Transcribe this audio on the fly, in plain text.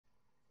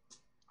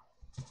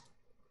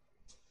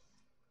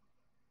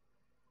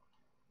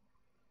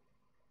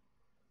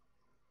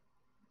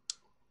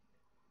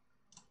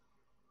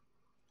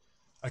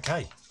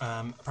Okay,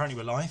 apparently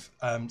we're live.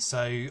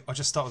 So I'll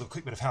just start with a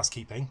quick bit of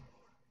housekeeping.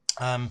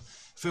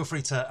 Feel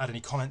free to add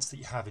any comments that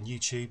you have in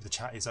YouTube. The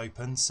chat is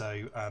open,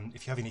 so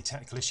if you have any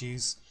technical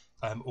issues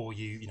or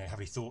you have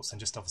any thoughts,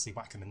 then just obviously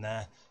whack them in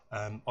there.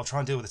 I'll try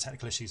and deal with the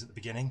technical issues at the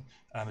beginning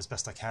as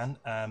best I can.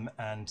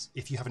 And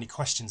if you have any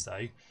questions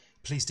though,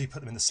 please do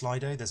put them in the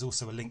Slido. There's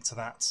also a link to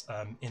that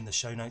in the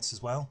show notes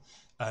as well.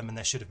 And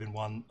there should have been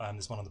one.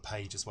 There's one on the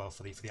page as well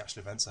for the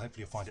actual event, so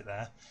hopefully you'll find it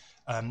there.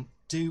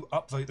 Do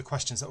upvote the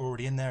questions that are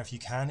already in there if you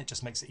can. It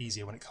just makes it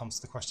easier when it comes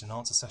to the question and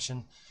answer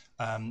session.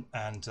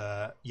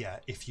 Yeah,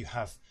 if you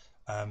have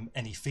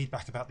any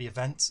feedback about the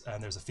event,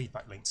 there's a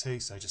feedback link too,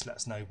 so just let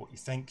us know what you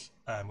think.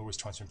 We're always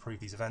trying to improve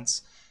these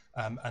events.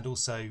 And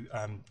also,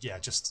 yeah,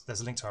 just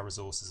there's a link to our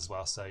resources as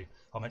well, so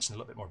I'll mention a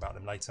little bit more about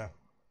them later.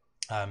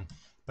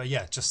 But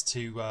yeah, just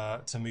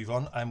to move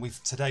on, and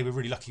today we're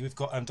really lucky. We've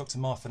got Dr.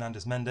 Mar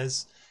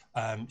Fernandez-Mendez.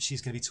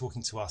 She's going to be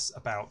talking to us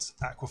about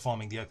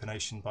aquafarming the open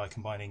ocean by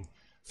combining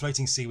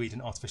floating seaweed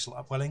and artificial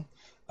upwelling.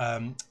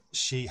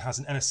 She has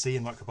an NSc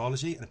in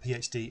microbiology and a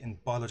PhD in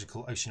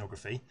biological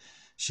oceanography.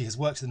 She has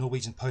worked at the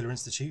Norwegian Polar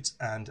Institute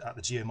and at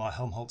the GEOMAR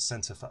Helmholtz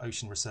Centre for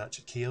Ocean Research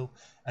at Kiel,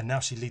 and now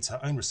she leads her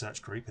own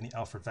research group in the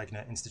Alfred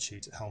Wegener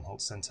Institute at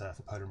Helmholtz Centre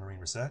for Polar and Marine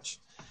Research.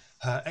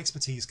 Her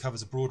expertise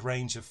covers a broad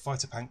range of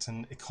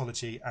phytoplankton,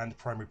 ecology and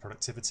primary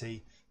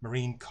productivity,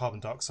 marine carbon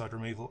dioxide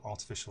removal,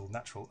 artificial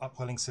natural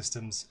upwelling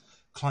systems,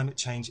 climate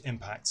change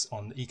impacts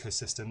on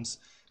ecosystems,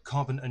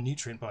 carbon and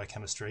nutrient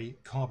biochemistry,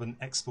 carbon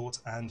export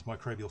and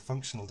microbial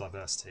functional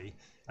diversity,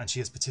 and she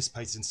has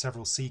participated in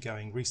several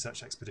seagoing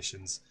research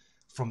expeditions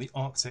from the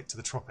Arctic to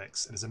the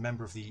Tropics and is a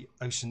member of the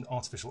Ocean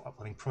Artificial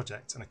Upwelling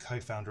project and a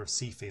co-founder of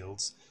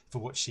Seafields, for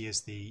which she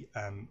is the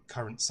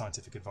current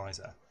scientific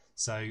advisor.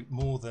 So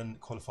more than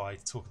qualified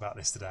to talk about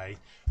this today,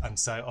 and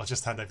so I'll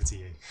just hand over to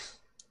you.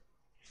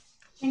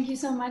 Thank you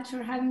so much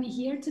for having me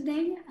here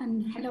today,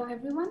 and hello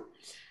everyone.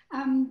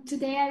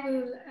 Today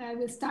I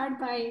will start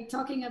by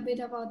talking a bit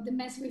about the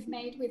mess we've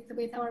made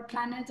with our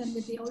planet and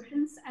with the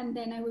oceans, and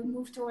then I will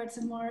move towards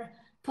a more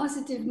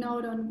positive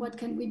note on what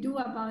can we do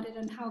about it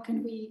and how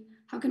can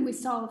we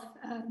solve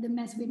the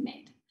mess we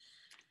made.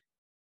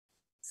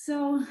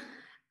 So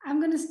I'm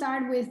going to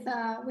start with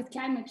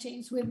climate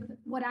change, with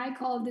what I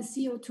call the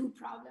CO2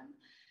 problem.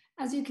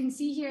 As you can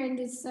see here in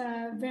this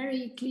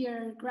very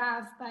clear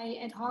graph by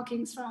Ed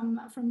Hawkins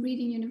from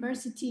Reading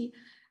University,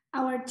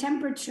 our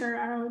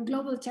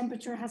global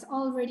temperature has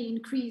already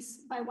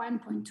increased by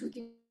 1.2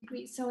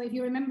 degrees. So if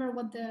you remember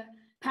what the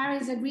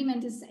Paris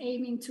Agreement is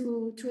aiming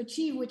to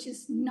achieve, which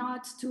is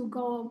not to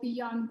go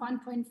beyond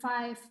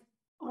 1.5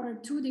 or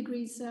 2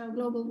 degrees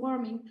global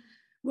warming,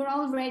 we're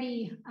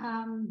already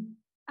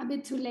a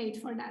bit too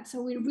late for that.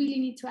 So we really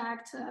need to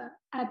act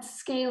at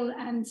scale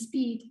and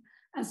speed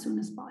as soon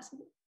as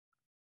possible.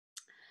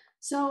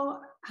 So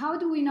how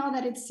do we know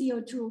that it's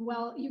CO2?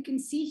 Well, you can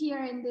see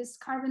here in this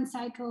carbon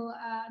cycle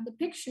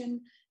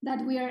depiction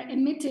that we are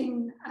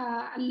emitting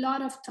a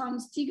lot of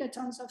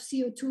gigatons of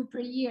CO2 per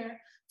year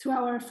to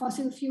our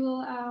fossil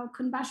fuel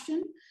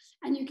combustion.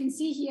 And you can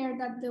see here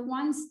that the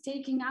ones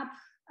taking up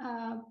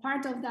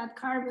part of that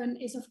carbon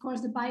is, of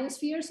course, the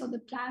biosphere, so the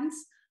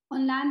plants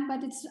on land,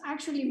 but it's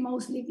actually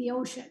mostly the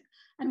ocean.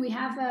 And we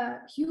have a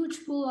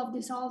huge pool of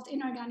dissolved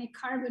inorganic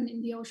carbon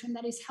in the ocean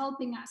that is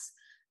helping us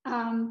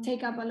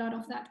take up a lot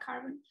of that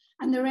carbon.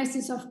 And the rest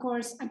is, of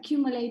course,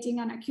 accumulating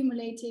and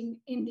accumulating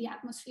in the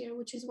atmosphere,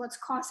 which is what's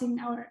causing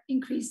our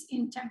increase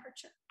in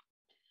temperature.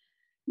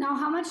 Now,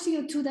 how much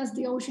CO2 does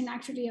the ocean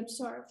actually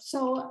absorb?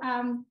 So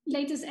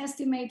latest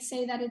estimates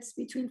say that it's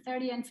between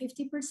 30 and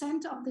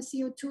 50% of the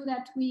CO2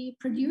 that we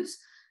produce.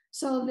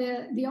 So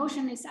the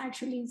ocean is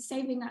actually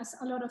saving us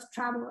a lot of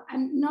trouble,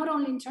 and not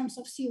only in terms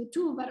of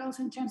CO2, but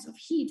also in terms of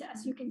heat.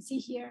 As you can see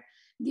here,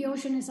 the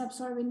ocean is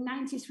absorbing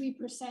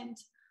 93%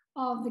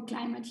 of the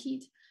climate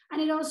heat.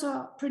 And it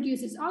also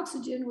produces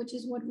oxygen, which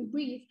is what we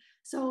breathe.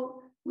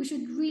 So we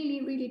should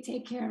really, really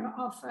take care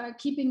of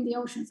keeping the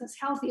oceans as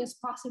healthy as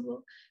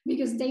possible,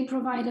 because they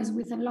provide us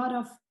with a lot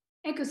of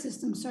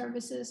ecosystem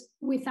services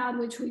without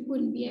which we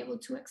wouldn't be able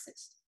to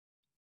exist.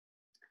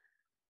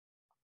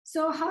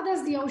 So how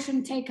does the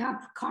ocean take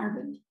up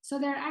carbon? So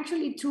there are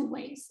actually two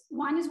ways.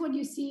 One is what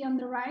you see on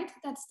the right,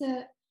 that's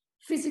the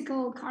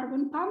physical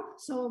carbon pump.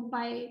 So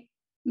by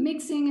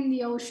mixing in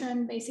the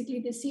ocean,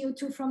 basically the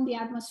CO2 from the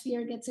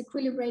atmosphere gets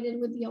equilibrated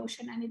with the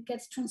ocean and it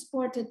gets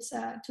transported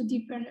to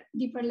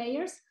deeper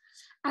layers.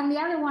 And the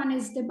other one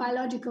is the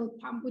biological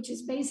pump, which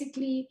is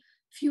basically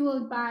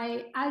fueled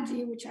by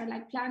algae, which are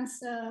like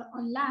plants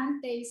on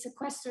land. They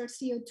sequester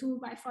CO2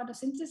 by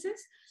photosynthesis.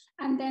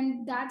 And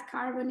then that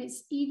carbon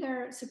is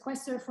either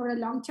sequestered for a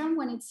long term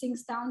when it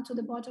sinks down to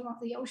the bottom of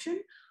the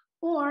ocean,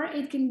 or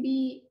it can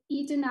be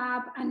eaten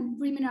up and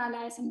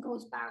remineralized and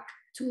goes back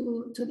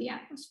to the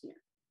atmosphere.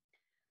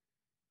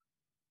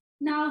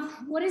 Now,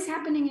 what is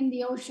happening in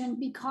the ocean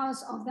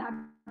because of that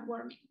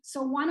warming?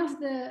 So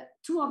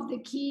two of the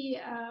key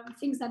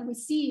things that we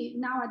see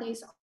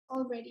nowadays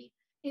already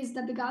is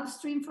that the Gulf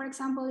Stream, for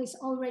example, is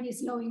already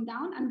slowing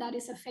down, and that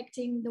is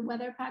affecting the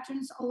weather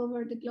patterns all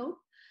over the globe.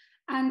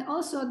 And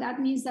also that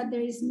means that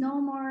there is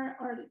no more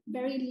or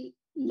very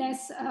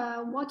less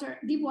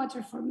deep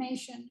water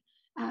formation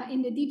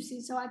in the deep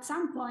sea. So at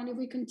some point, if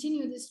we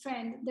continue this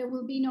trend, there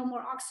will be no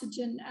more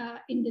oxygen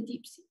in the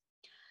deep sea.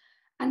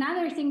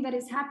 Another thing that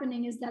is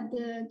happening is that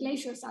the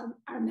glaciers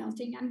are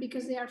melting, and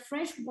because they are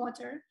fresh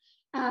water,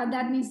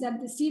 that means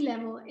that the sea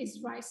level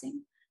is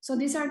rising. So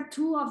these are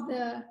two of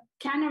the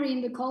canary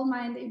in the coal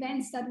mine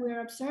events that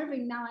we're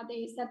observing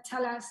nowadays that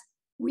tell us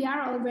we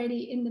are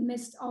already in the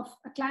midst of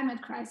a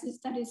climate crisis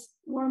that is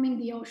warming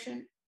the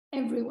ocean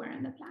everywhere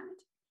on the planet.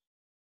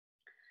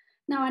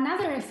 Now,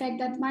 another effect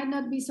that might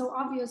not be so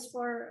obvious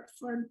for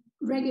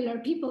regular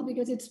people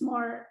because it's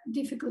more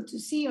difficult to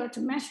see or to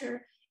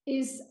measure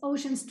is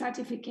ocean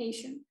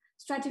stratification.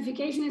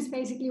 Stratification is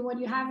basically what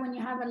you have when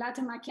you have a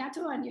latte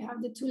macchiato and you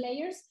have the two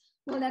layers.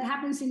 Well, that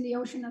happens in the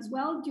ocean as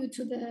well due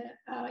to the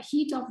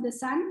heat of the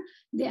sun.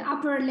 The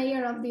upper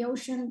layer of the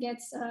ocean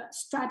gets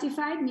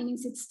stratified, meaning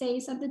it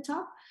stays at the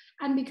top.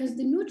 And because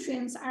the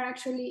nutrients are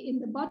actually in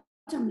the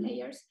bottom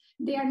layers,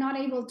 they are not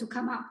able to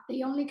come up.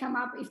 They only come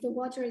up if the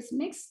water is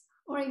mixed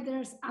or if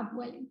there's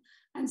upwelling.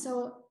 And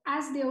so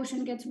as the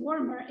ocean gets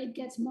warmer, it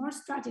gets more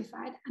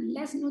stratified and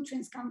less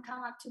nutrients can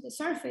come up to the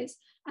surface.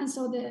 And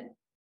so the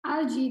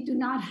algae do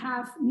not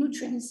have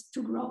nutrients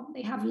to grow.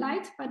 They have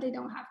light, but they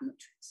don't have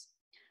nutrients.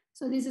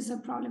 So this is a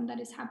problem that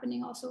is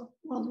happening also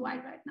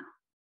worldwide right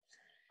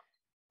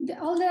now.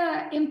 All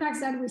the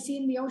impacts that we see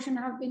in the ocean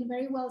have been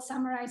very well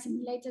summarized in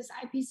the latest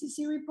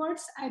IPCC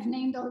reports. I've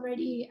named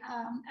already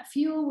a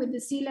few with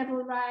the sea level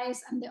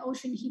rise and the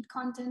ocean heat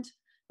content.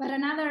 But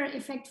another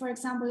effect, for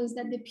example, is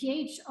that the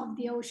pH of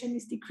the ocean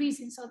is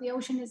decreasing. So the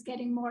ocean is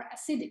getting more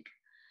acidic.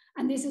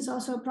 And this is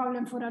also a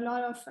problem for a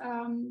lot of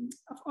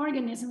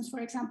organisms, for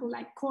example,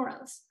 like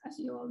corals, as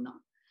you all know.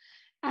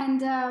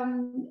 And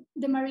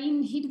the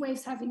marine heat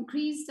waves have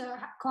increased,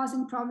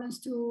 causing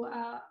problems to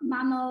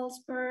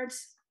mammals,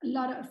 birds, a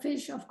lot of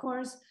fish, of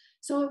course.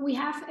 So we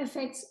have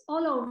effects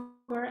all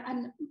over.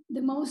 And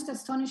the most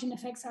astonishing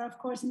effects are, of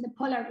course, in the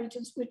polar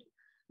regions,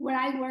 where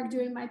I worked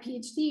during my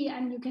PhD,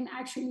 and you can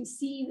actually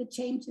see the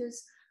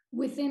changes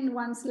within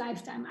one's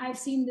lifetime. I've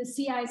seen the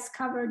sea ice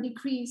cover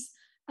decrease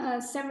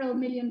several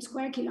million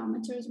square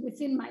kilometers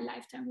within my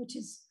lifetime, which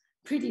is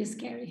pretty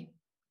scary.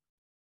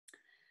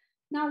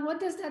 Now, what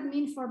does that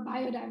mean for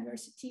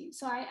biodiversity?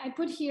 So I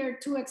put here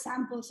two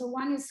examples. So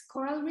one is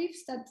coral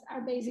reefs that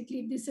are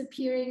basically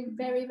disappearing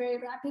very, very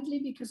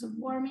rapidly because of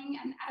warming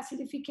and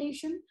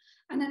acidification.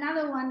 And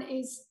another one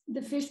is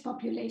the fish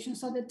population.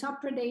 So the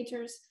top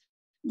predators,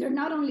 they're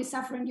not only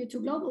suffering due to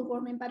global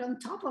warming, but on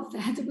top of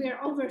that, we are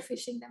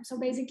overfishing them. So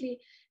basically,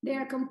 they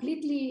are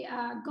completely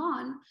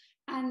gone.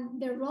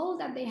 And the role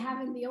that they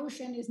have in the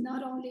ocean is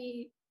not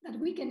only that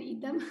we can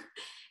eat them,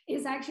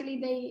 is actually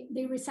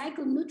they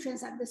recycle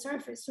nutrients at the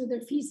surface through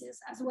their feces,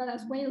 as well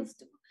as whales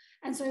do.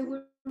 And so if we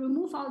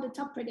remove all the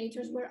top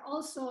predators, we're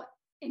also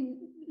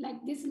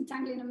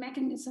disentangling a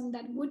mechanism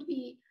that would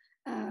be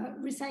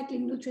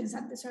recycling nutrients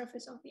at the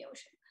surface of the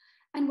ocean.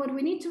 And what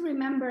we need to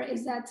remember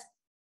is that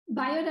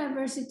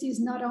biodiversity is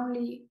not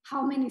only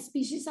how many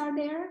species are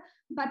there,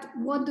 but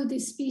what do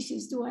these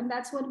species do? And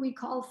that's what we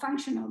call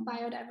functional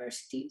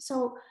biodiversity.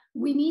 So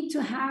we need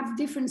to have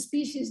different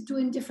species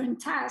doing different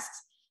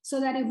tasks so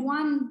that if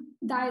one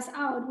dies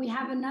out, we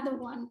have another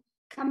one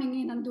coming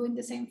in and doing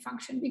the same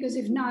function, because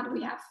if not,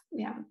 we have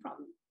a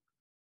problem.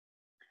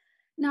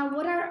 Now,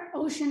 what are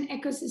ocean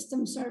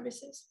ecosystem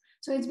services?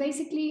 So it's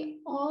basically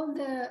all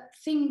the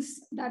things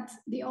that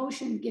the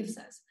ocean gives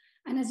us.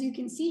 And as you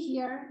can see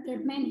here, there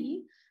are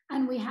many.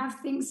 And we have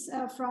things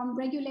from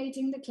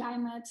regulating the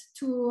climate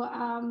to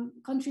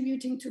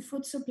contributing to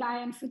food supply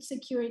and food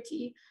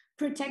security,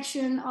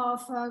 protection of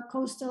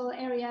coastal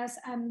areas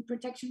and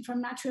protection from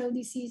natural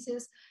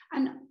diseases.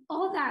 And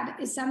all that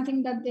is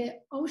something that the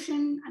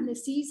ocean and the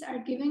seas are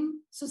giving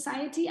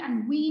society,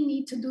 and we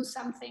need to do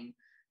something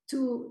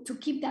to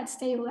keep that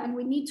stable. And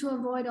we need to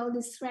avoid all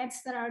these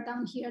threats that are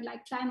down here,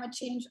 like climate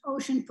change,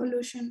 ocean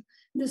pollution,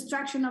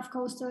 destruction of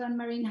coastal and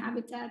marine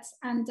habitats,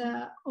 and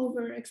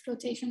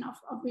over-exploitation of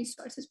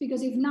resources.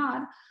 Because if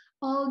not,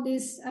 all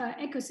these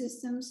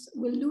ecosystems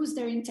will lose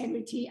their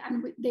integrity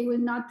and they will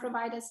not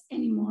provide us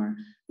anymore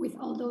with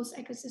all those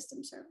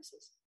ecosystem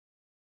services.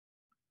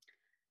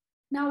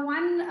 Now,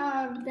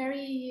 one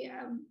very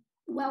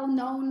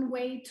well-known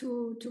way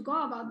to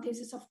go about this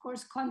is, of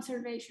course,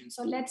 conservation.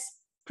 So let's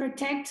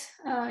protect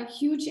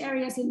huge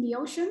areas in the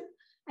ocean.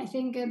 I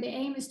think the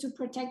aim is to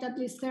protect at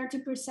least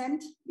 30%,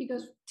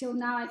 because till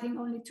now I think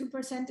only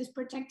 2% is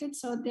protected.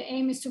 So the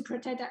aim is to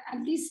protect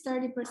at least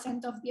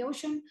 30% of the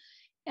ocean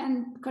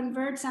and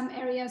convert some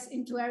areas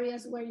into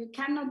areas where you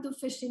cannot do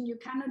fishing, you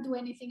cannot do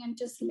anything, and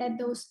just let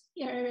those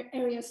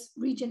areas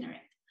regenerate.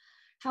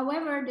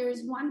 However, there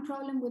is one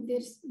problem with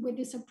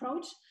this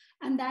approach,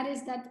 and that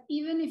is that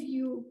even if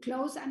you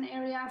close an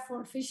area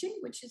for fishing,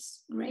 which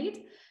is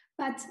great,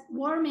 but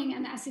warming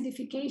and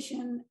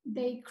acidification,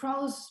 they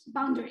cross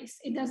boundaries.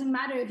 It doesn't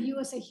matter if you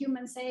as a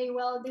human say,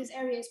 well, this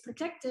area is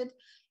protected.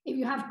 If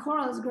you have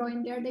corals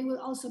growing there, they will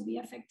also be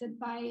affected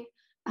by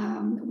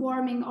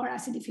warming or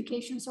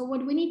acidification. So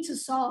what we need to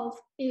solve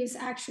is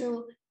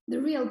the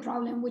real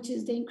problem, which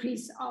is the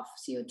increase of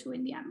CO2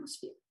 in the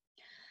atmosphere.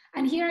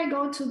 And here I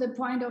go to the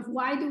point of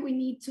why do we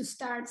need to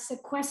start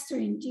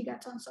sequestering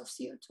gigatons of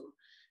CO2?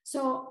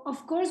 So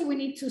of course we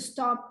need to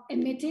stop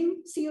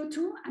emitting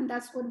CO2, and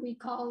that's what we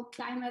call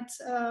climate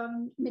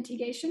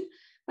mitigation.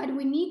 But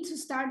we need to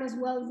start as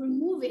well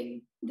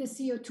removing the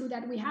CO2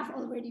 that we have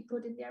already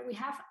put in there. We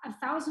have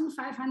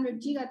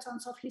 1,500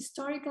 gigatons of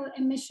historical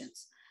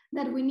emissions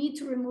that we need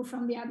to remove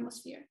from the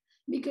atmosphere,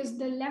 because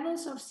the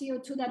levels of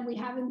CO2 that we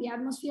have in the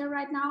atmosphere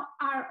right now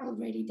are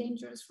already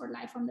dangerous for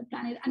life on the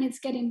planet, and it's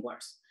getting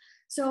worse.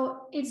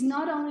 So it's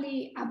not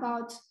only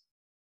about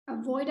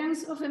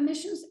avoidance of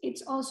emissions,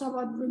 it's also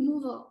about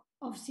removal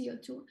of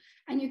CO2.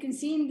 And you can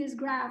see in this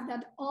graph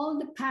that all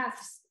the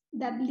paths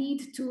that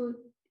lead to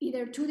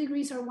either 2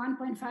 degrees or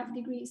 1.5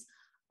 degrees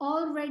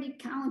already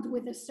count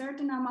with a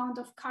certain amount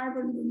of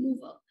carbon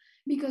removal,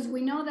 because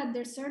we know that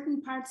there's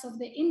certain parts of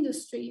the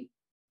industry,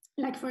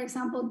 like for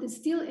example, the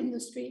steel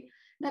industry,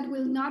 that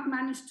will not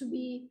manage to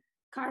be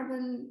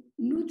carbon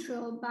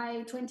neutral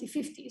by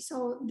 2050.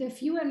 So the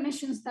few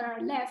emissions that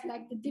are left,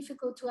 like the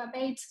difficult to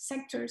abate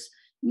sectors,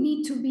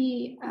 need to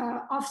be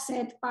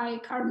offset by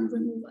carbon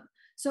removal.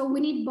 So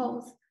we need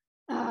both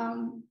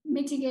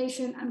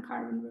mitigation and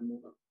carbon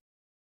removal.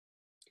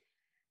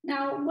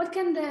 Now, what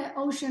can the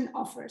ocean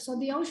offer? So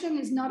the ocean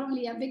is not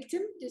only a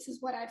victim, this is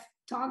what I've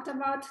talked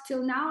about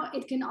till now,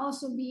 it can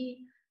also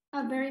be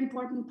a very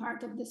important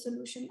part of the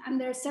solution. And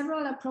there are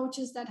several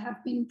approaches that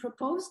have been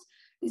proposed.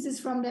 This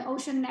is from the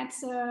Ocean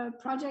Nets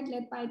project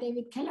led by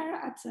David Keller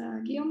at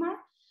GEOMAR.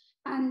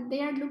 And they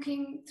are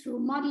looking through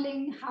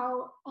modeling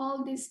how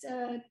all these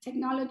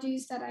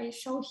technologies that I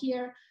show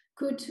here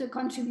could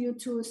contribute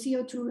to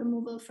CO2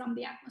 removal from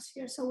the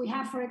atmosphere. So we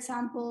have, for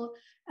example,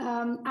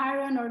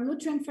 iron or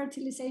nutrient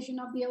fertilization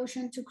of the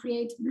ocean to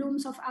create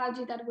blooms of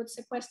algae that would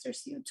sequester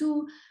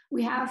CO2.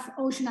 We have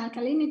ocean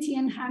alkalinity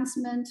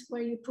enhancement,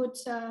 where you put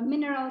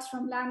minerals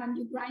from land and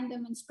you grind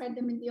them and spread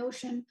them in the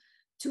ocean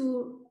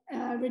to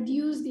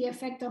reduce the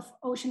effect of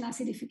ocean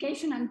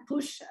acidification and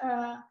push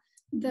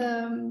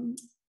the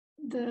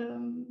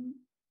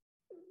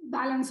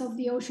balance of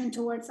the ocean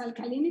towards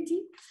alkalinity.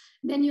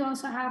 Then you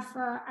also have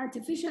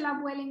artificial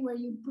upwelling, where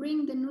you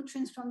bring the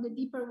nutrients from the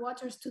deeper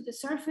waters to the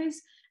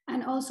surface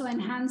and also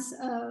enhance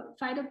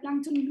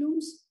phytoplankton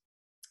blooms.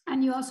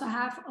 And you also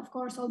have, of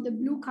course, all the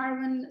blue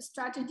carbon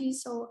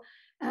strategies, so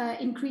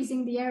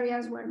increasing the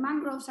areas where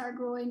mangroves are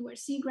growing, where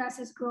seagrass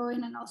is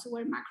growing, and also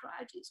where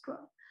macroalgae is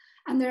growing.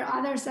 And there are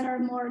others that are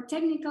more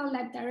technical,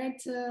 like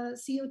direct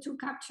CO2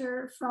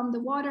 capture from the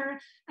water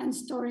and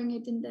storing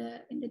it in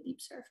the deep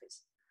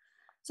surface.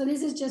 So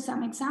this is just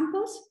some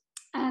examples.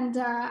 And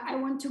I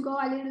want to go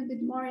a little bit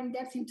more in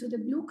depth into the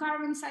blue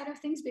carbon side of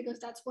things, because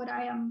that's what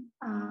I am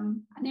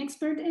an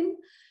expert in.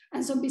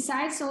 And so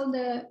besides all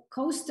the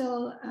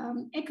coastal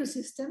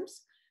ecosystems,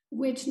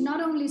 which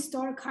not only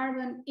store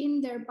carbon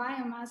in their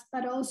biomass,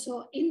 but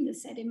also in the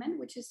sediment,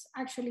 which is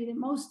actually the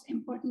most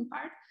important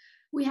part,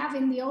 we have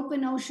in the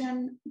open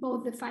ocean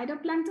both the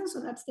phytoplankton, so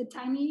that's the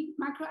tiny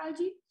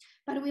macroalgae,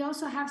 but we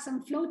also have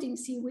some floating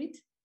seaweed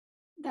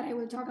that I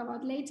will talk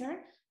about later,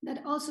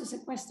 that also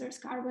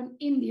sequesters carbon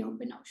in the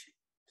open ocean.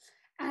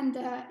 And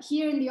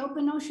here in the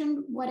open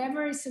ocean,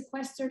 whatever is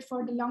sequestered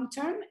for the long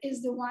term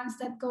is the ones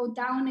that go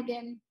down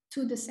again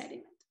to the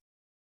sediment.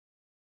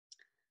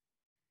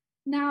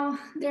 Now,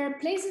 there are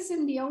places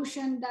in the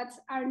ocean that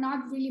are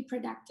not really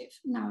productive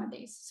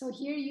nowadays. So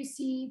here you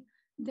see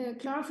the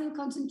chlorophyll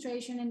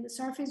concentration in the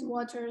surface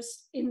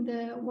waters in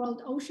the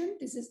world ocean.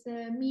 This is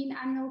the mean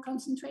annual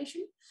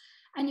concentration.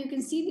 And you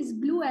can see these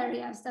blue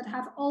areas that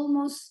have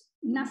almost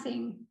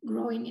nothing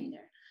growing in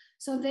there.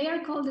 So they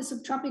are called the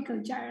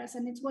subtropical gyres,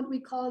 and it's what we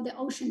call the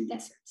ocean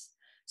deserts.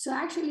 So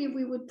actually, if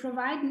we would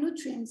provide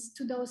nutrients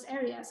to those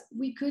areas,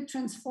 we could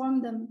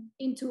transform them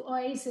into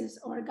oases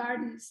or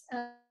gardens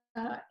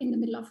in the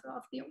middle of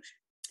the ocean.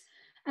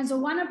 And so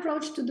one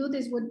approach to do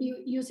this would be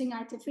using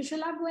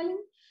artificial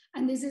upwelling.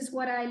 And this is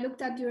what I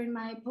looked at during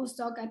my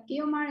postdoc at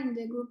GEOMAR in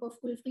the group of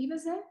Ulf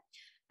Rivese.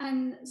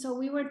 And so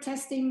we were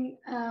testing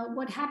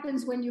what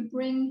happens when you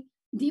bring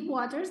deep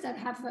waters that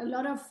have a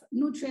lot of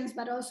nutrients,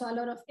 but also a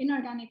lot of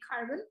inorganic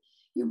carbon.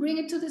 You bring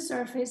it to the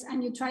surface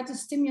and you try to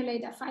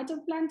stimulate a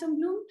phytoplankton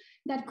bloom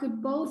that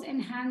could both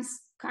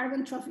enhance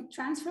carbon trophic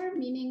transfer,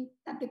 meaning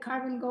that the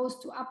carbon goes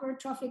to upper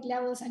trophic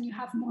levels and you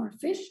have more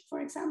fish, for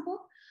example,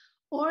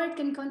 or it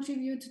can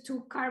contribute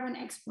to carbon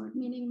export,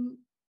 meaning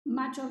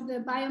much of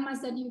the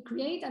biomass that you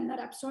create and that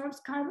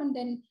absorbs carbon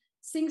then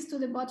sinks to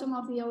the bottom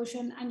of the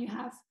ocean and you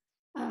have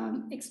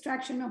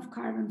extraction of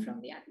carbon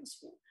from the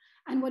atmosphere.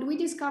 And what we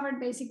discovered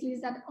basically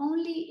is that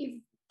only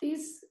if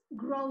this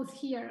growth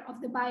here of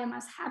the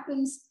biomass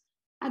happens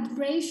at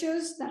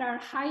ratios that are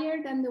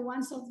higher than the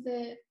ones of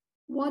the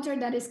water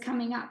that is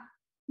coming up,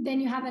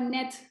 then you have a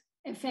net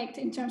effect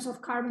in terms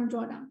of carbon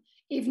drawdown.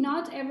 If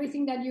not,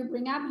 everything that you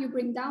bring up, you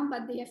bring down,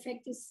 but the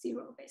effect is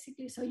zero,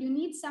 basically. So you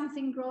need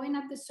something growing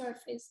at the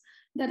surface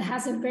that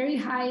has a very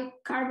high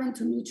carbon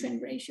to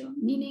nutrient ratio,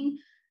 meaning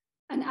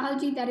an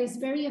algae that is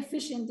very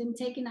efficient in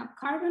taking up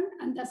carbon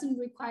and doesn't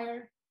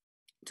require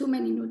too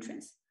many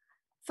nutrients.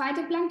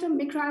 Phytoplankton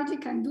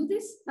microalgae can do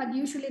this, but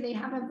usually they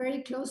have a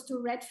very close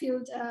to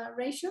Redfield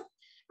ratio.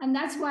 And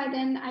that's why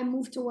then I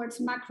moved towards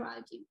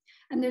macroalgae.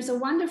 And there's a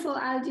wonderful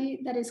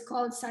algae that is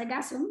called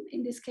Sargassum,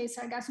 in this case,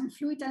 Sargassum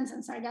fluitans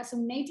and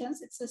Sargassum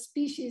natans. It's a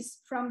species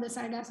from the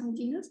Sargassum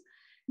genus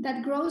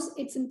that grows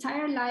its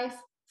entire life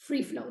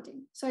free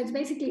floating. So it's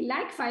basically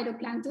like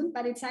phytoplankton,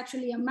 but it's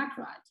actually a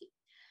macroalgae.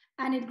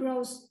 And it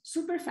grows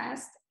super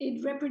fast.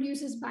 It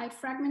reproduces by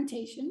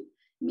fragmentation,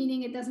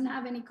 meaning it doesn't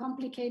have any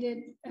complicated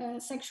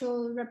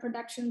sexual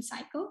reproduction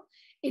cycle.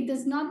 It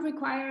does not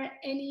require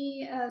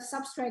any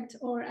substrate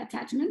or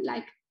attachment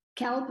like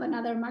kelp and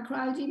other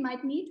macroalgae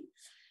might need.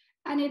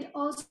 And it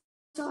also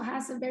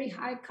has a very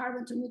high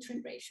carbon to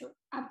nutrient ratio,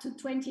 up to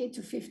 28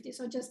 to 50.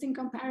 So just in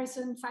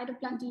comparison,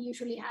 phytoplankton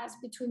usually has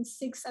between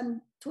 6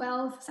 and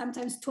 12,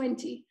 sometimes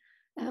 20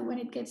 when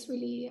it gets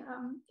really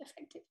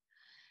effective.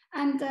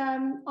 And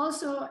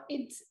also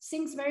it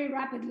sinks very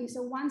rapidly.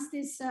 So once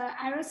these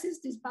irises,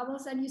 these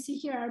bubbles that you see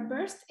here are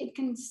burst, it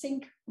can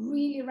sink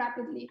really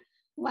rapidly,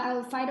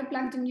 while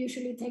phytoplankton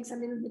usually takes a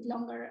little bit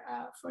longer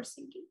for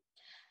sinking.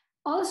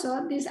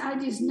 Also, this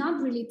algae is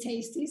not really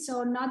tasty,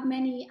 so not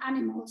many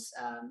animals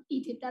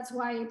eat it. That's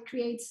why it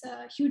creates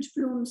huge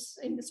blooms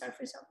in the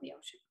surface of the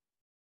ocean.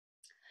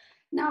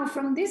 Now,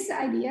 from these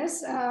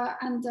ideas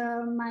and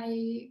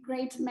my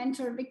great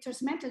mentor, Victor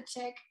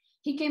Smetacek,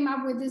 he came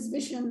up with this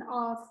vision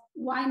of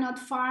why not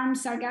farm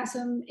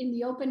sargassum in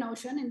the open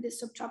ocean in these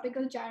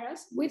subtropical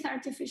gyres with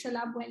artificial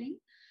upwelling.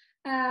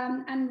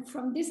 And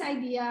from this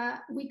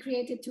idea, we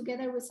created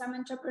together with some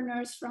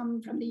entrepreneurs from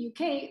the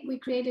UK, we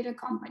created a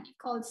company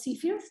called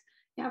Seafields.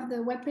 You have the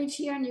webpage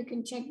here and you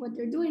can check what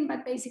they're doing,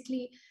 but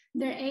basically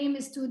their aim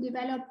is to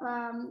develop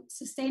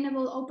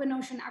sustainable open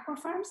ocean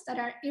aquafarms that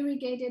are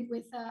irrigated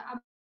with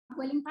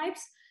upwelling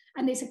pipes,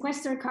 and they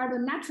sequester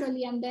carbon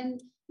naturally, and then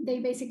they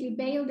basically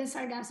bale the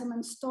sargassum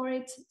and store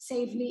it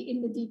safely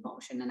in the deep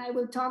ocean. And I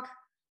will talk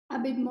a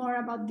bit more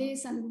about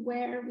this and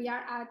where we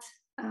are at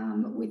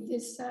with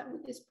this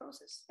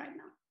process right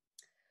now.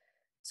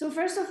 So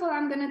first of all,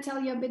 I'm going to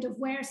tell you a bit of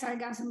where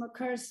sargassum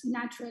occurs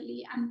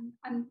naturally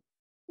and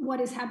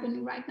what is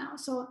happening right now.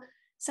 So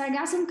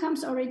sargassum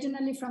comes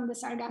originally from the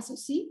Sargasso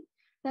Sea.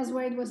 That's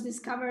where it was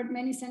discovered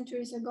many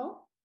centuries ago.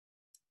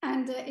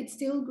 And it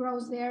still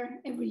grows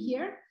there every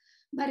year.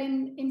 But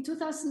in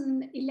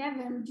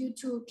 2011, due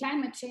to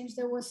climate change,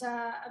 there was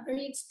a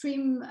very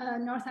extreme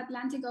North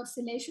Atlantic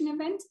oscillation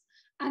event,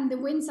 and the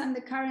winds and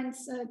the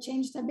currents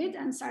changed a bit,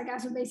 and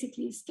Sargasso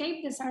basically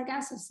escaped the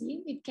Sargasso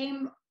Sea. It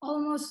came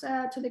almost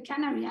to the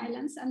Canary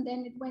Islands, and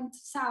then it went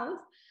south,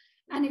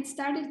 and it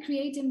started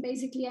creating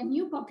basically a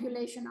new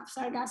population of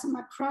sargassum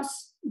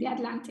across the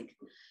Atlantic.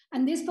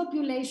 And this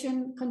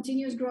population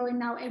continues growing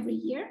now every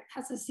year,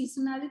 has a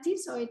seasonality,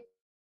 so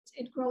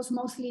it grows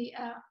mostly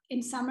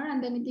in summer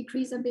and then it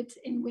decreases a bit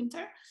in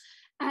winter.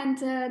 And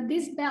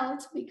this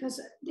belt, because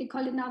they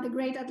call it now the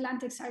Great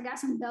Atlantic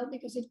Sargassum Belt,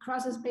 because it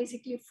crosses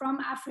basically from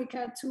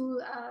Africa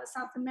to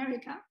South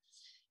America,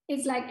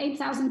 it's like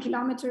 8,000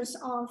 kilometers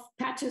of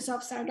patches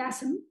of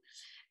sargassum.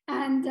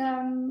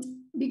 And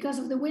because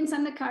of the winds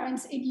and the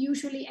currents, it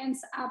usually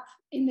ends up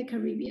in the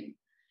Caribbean.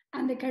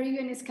 And the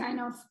Caribbean is kind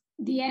of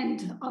the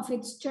end of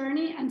its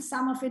journey, and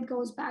some of it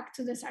goes back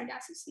to the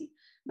Sargasso Sea.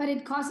 But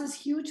it causes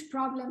huge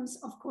problems,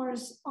 of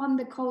course, on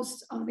the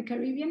coast of the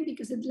Caribbean,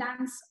 because it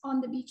lands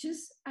on the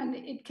beaches and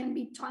it can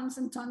be tons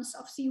and tons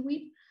of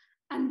seaweed,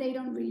 and they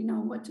don't really know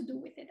what to do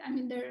with it. I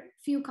mean, there are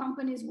few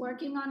companies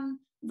working on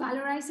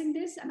valorizing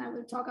this, and I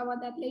will talk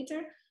about that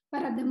later,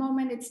 but at the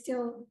moment it's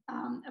still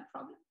a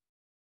problem.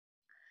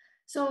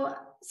 So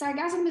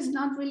sargassum is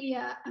not really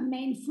a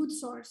main food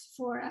source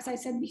for, as I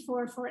said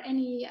before, for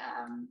any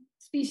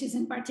species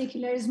in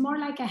particular. It's more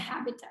like a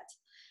habitat.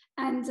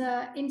 And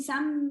in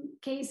some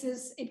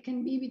cases, it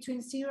can be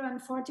between 0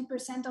 and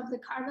 40% of the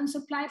carbon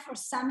supply for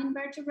some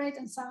invertebrate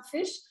and some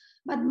fish,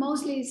 but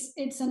mostly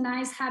it's a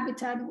nice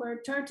habitat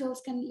where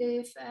turtles can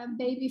live,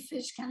 baby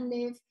fish can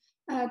live,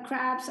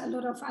 crabs, a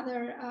lot of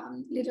other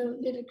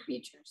little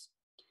creatures.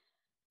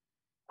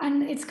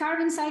 And its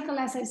carbon cycle,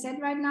 as I said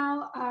right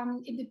now,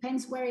 it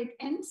depends where it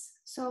ends.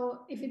 So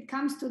if it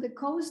comes to the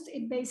coast,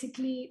 it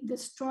basically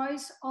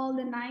destroys all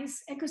the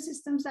nice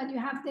ecosystems that you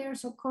have there.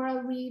 So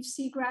coral reefs,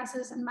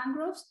 seagrasses, and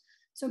mangroves.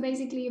 So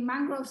basically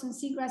mangroves and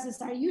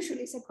seagrasses are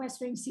usually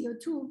sequestering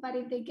CO2, but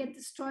if they get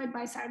destroyed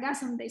by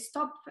sargassum, they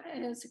stop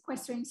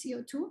sequestering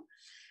CO2.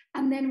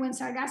 And then when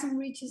sargassum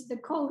reaches the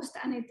coast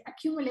and it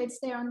accumulates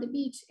there on the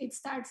beach, it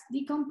starts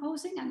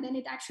decomposing and then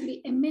it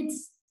actually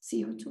emits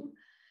CO2.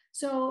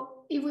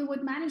 So if we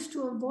would manage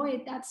to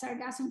avoid that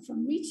sargassum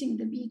from reaching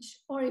the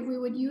beach, or if we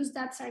would use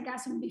that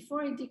sargassum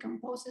before it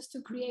decomposes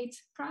to create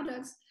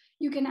products,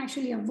 you can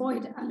actually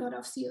avoid a lot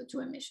of CO2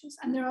 emissions.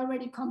 And there are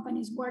already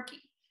companies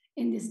working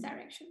in this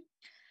direction.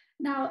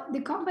 Now,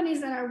 the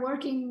companies that are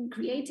working,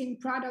 creating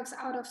products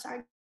out of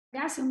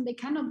sargassum, they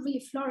cannot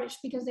really flourish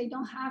because they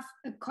don't have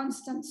a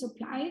constant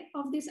supply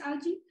of this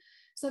algae.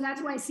 So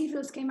that's why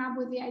Seafields came up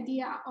with the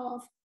idea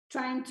of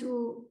trying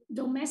to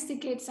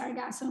domesticate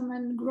sargassum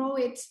and grow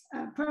it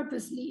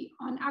purposely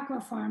on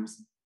aqua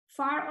farms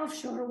far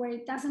offshore where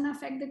it doesn't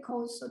affect the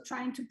coast. So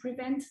trying to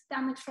prevent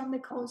damage from the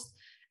coast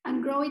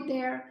and grow it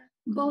there,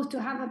 both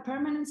to have a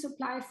permanent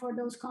supply for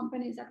those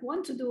companies that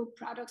want to do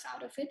products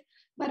out of it,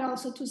 but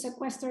also to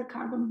sequester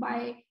carbon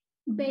by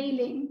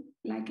baling,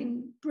 like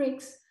in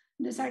bricks,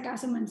 the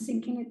sargassum and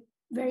sinking it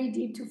very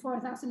deep to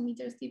 4,000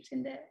 meters deep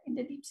in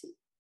the deep sea.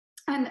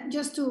 And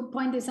just to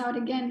point this out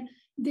again,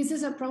 this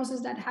is a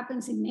process that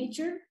happens in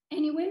nature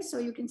anyway. So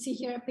you can see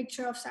here a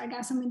picture of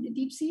sargassum in the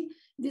deep sea.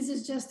 This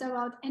is just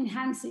about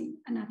enhancing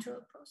a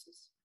natural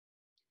process.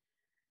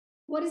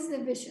 What is the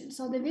vision?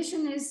 So the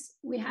vision is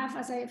we have,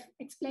 as I've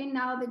explained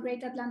now, the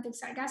Great Atlantic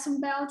Sargassum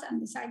Belt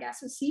and the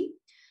Sargasso Sea,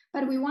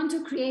 but we want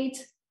to create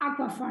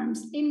aqua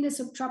farms in the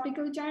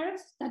subtropical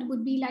gyres that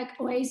would be like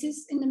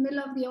oases in the middle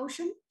of the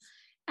ocean.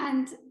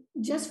 And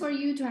just for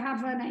you to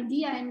have an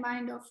idea in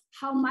mind of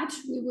how much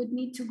we would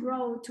need to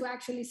grow to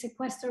actually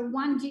sequester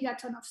 1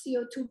 gigaton of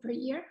CO2 per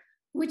year,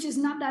 which is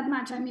not that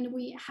much. I mean,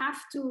 we have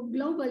to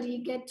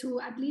globally get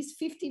to at least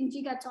 15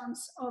 gigatons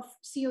of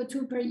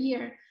CO2 per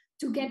year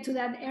to get to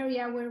that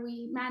area where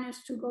we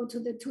managed to go to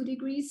the 2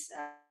 degrees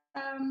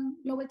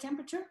global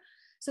temperature.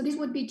 So this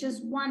would be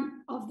just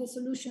one of the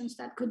solutions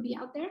that could be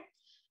out there.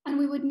 And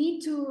we would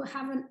need to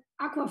have an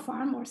aqua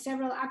farm or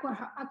several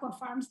aqua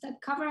farms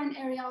that cover an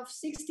area of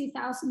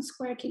 60,000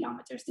 square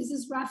kilometers. This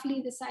is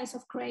roughly the size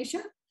of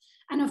Croatia.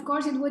 And of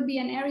course, it would be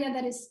an area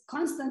that is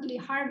constantly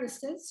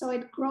harvested. So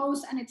it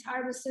grows and it's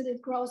harvested,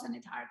 it grows and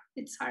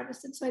it's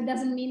harvested. So it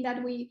doesn't mean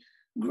that we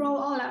grow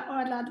all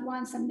at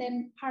once and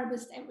then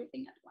harvest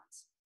everything at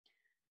once.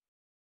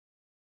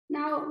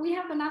 Now, we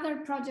have another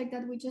project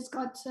that we just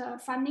got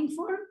funding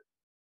for,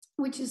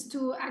 which is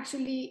to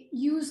actually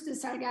use the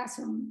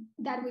sargassum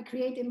that we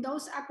create in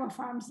those aqua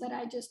farms that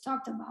I just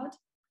talked about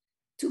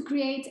to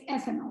create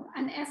ethanol.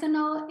 And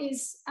ethanol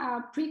is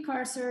a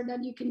precursor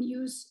that you can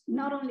use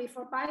not only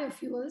for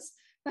biofuels,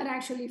 but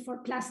actually for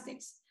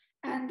plastics.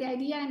 And the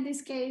idea in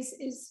this case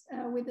is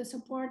with the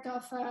support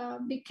of a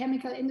big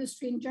chemical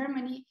industry in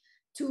Germany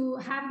to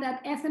have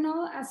that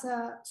ethanol as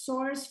a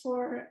source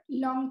for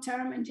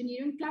long-term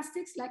engineering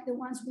plastics, like the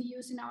ones we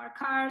use in our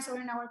cars or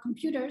in our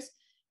computers,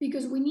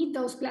 because we need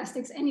those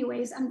plastics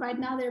anyways. And right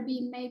now they're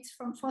being made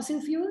from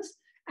fossil fuels.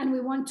 And we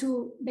want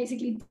to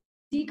basically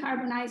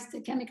decarbonize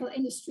the chemical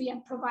industry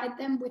and provide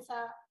them with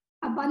a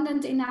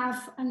abundant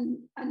enough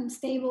and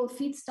stable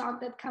feedstock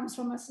that comes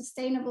from a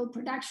sustainable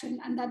production.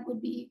 And that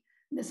would be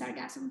the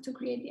sargassum to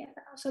create the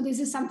ethanol. So this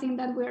is something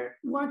that we're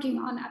working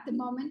on at the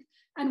moment.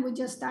 And we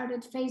just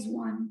started phase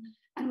 1.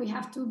 And we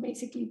have to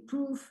basically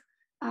prove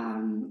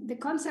the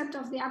concept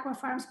of the aqua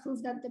farms,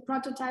 prove that the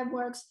prototype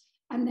works,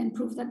 and then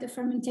prove that the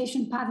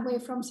fermentation pathway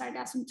from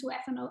sargassum to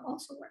ethanol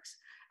also works.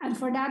 And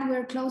for that,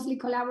 we're closely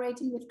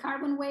collaborating with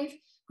Carbon Wave,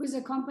 who is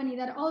a company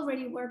that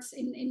already works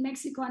in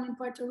Mexico and in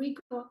Puerto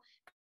Rico,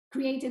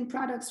 creating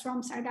products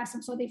from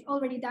sargassum. So they've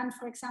already done,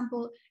 for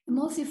example,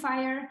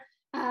 emulsifier,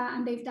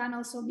 and they've done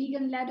also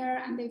vegan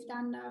leather, and they've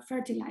done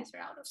fertilizer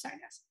out of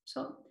sargassum.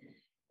 So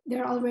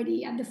they're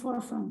already at the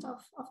forefront of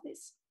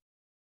this.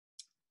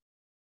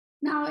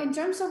 Now, in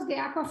terms of the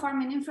aqua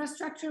farming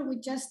infrastructure, we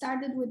just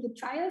started with the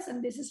trials,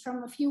 and this is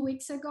from a few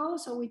weeks ago.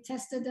 So we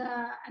tested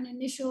an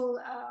initial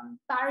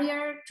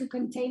barrier to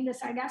contain the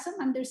sargassum,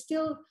 and there's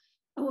still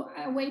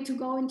a way to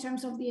go in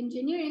terms of the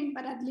engineering,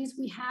 but at least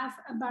we have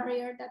a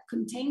barrier that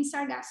contains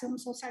sargassum,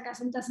 so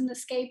sargassum doesn't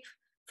escape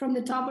from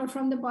the top or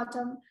from the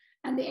bottom.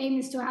 And the aim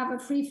is to have a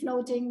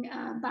free-floating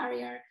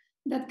barrier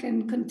that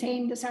can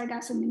contain the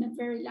sargassum in a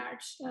very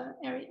large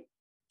area.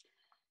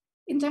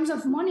 In terms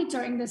of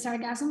monitoring the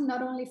sargassum,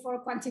 not only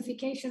for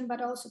quantification,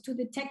 but also to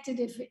detect it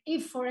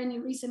if for any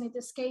reason it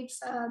escapes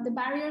the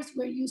barriers,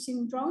 we're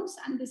using drones.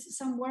 And this is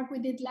some work we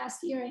did last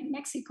year in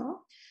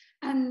Mexico.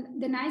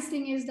 And the nice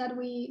thing is that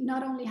we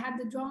not only had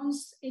the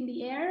drones in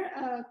the air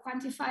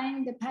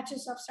quantifying the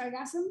patches of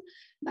sargassum,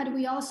 but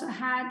we also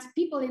had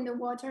people in the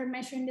water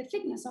measuring the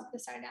thickness of the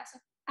sargassum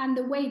and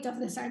the weight of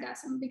the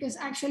sargassum, because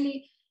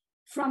actually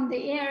from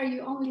the air,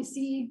 you only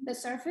see the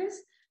surface,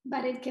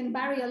 but it can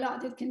vary a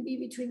lot. It can be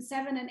between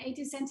 7 and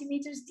 80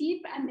 centimeters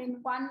deep. And in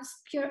 1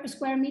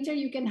 square meter,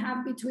 you can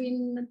have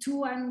between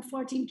 2 and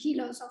 14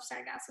 kilos of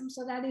sargassum.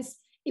 So that is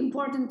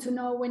important to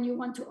know when you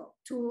want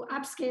to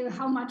upscale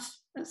how much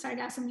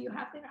sargassum you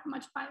have there, how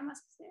much biomass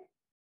is there.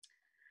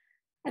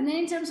 And then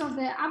in terms of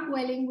the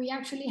upwelling, we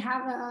actually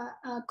have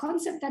a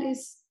concept that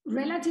is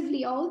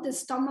relatively old, the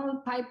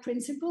stomal pipe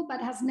principle, but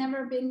has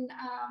never been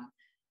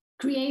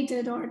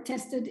created or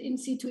tested in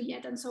situ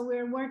yet. And so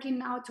we're working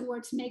now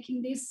towards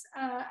making this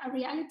a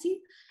reality.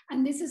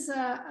 And this is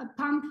a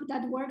pump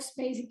that works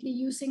basically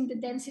using the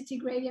density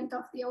gradient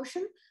of the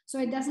ocean. So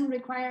it doesn't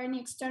require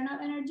any external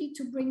energy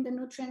to bring the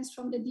nutrients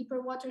from the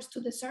deeper waters to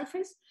the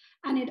surface.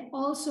 And it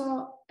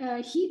also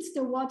heats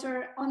the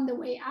water on the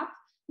way up,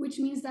 which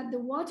means that the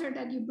water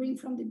that you bring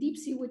from the deep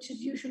sea, which is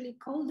usually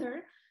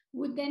colder,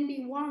 would then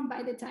be warm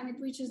by the time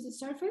it reaches the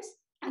surface.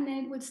 and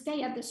then it will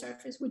stay at the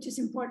surface, which is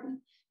important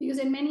because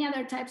in many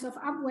other types of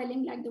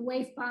upwelling, like the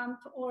wave pump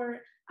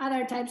or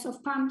other types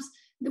of pumps,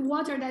 the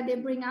water that they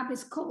bring up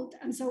is cold.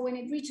 And so when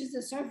it reaches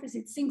the surface,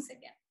 it sinks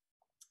again.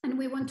 And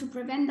we want to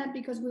prevent that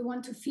because we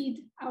want to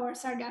feed our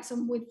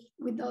sargassum with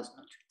those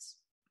nutrients.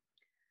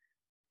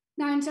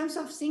 Now, in terms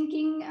of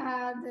sinking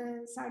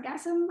the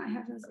sargassum, I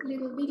have a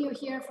little video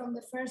here from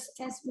the first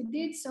test we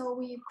did. So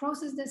we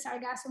process the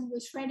sargassum, we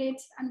shred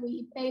it, and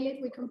we bale it,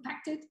 we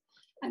compact it,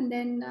 and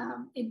then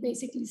it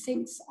basically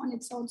sinks on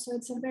its own. So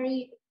it's a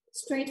very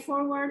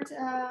straightforward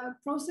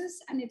process,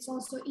 and it's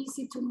also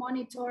easy to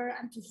monitor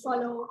and to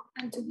follow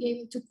and to be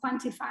able to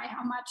quantify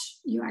how much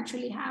you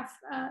actually have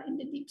in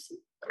the deep sea.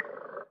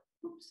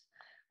 Oops.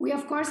 We,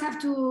 of course,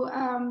 have to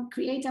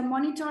create a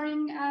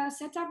monitoring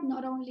setup,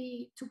 not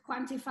only to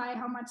quantify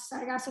how much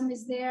sargassum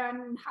is there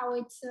and how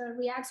it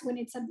reacts when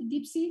it's at the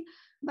deep sea,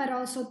 but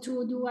also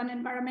to do an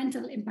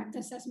environmental impact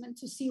assessment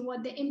to see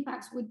what the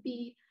impacts would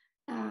be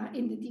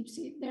in the deep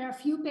sea. There are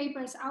a few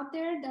papers out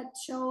there that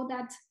show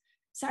that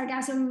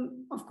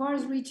sargassum, of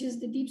course, reaches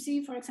the deep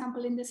sea, for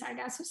example, in the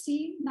Sargasso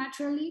Sea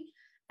naturally.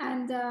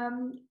 And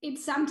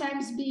it's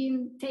sometimes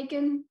being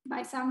taken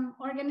by some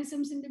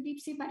organisms in the deep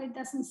sea, but it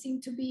doesn't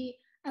seem to be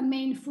a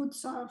main food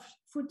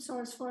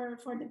source for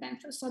the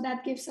benthos. So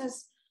that gives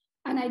us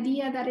an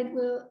idea that it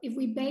will, if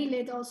we bale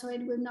it also,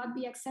 it will not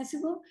be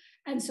accessible.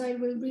 And so it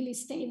will really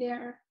stay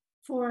there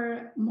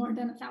for more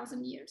than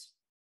 1,000 years.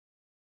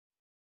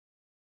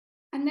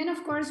 And then,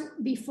 of course,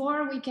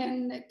 before we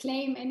can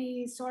claim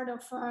any sort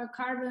of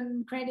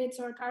carbon credits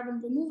or carbon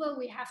removal,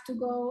 we have to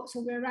go. So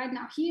we're right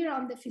now here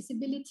on the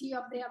feasibility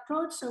of the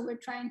approach. So we're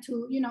trying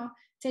to,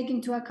 take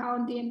into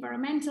account the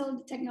environmental,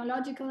 the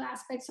technological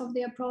aspects of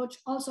the approach.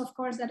 Also, of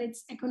course, that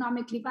it's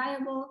economically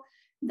viable,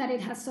 that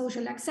it has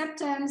social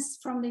acceptance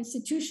from the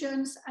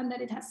institutions, and that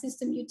it has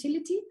system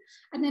utility.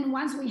 And then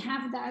once we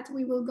have that,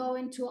 we will go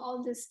into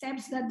all the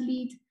steps that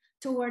lead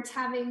towards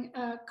having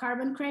a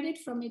carbon credit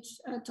from each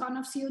ton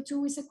of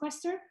CO2 we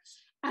sequester.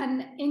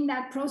 And in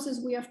that process,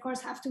 we of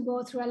course have to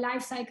go through a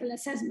life cycle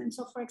assessment.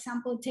 So for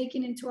example,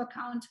 taking into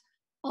account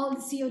all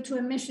the CO2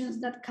 emissions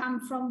that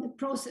come from the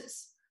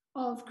process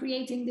of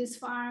creating these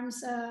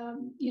farms,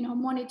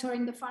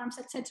 monitoring the farms,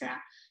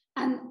 etc.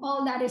 And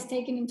all that is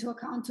taken into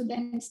account to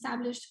then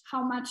establish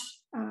how much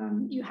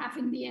you have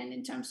in the end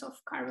in terms of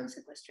carbon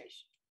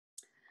sequestration.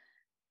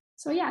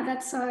 So yeah,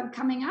 that's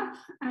coming up,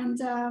 and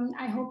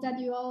I hope that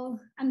you all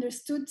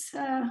understood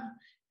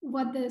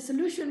what the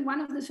solution,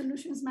 one of the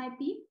solutions might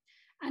be.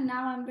 And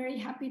now I'm very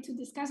happy to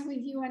discuss with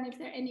you, and if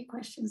there are any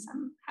questions,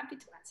 I'm happy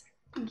to answer.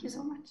 Thank you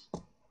so much.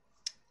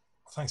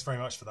 Thanks very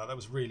much for that. That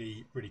was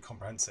really, really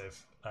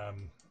comprehensive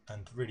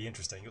and really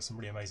interesting. You've got some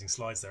really amazing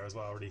slides there as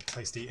well, really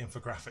tasty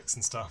infographics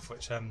and stuff,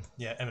 which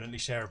yeah, eminently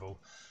shareable.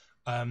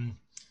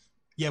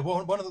 Yeah,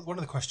 well, one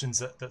of the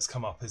questions that's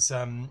come up is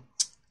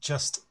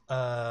just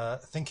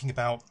thinking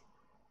about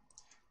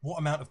what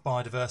amount of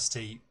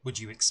biodiversity would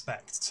you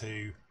expect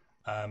to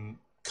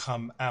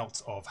come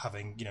out of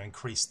having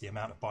increased the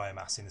amount of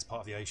biomass in this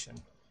part of the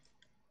ocean?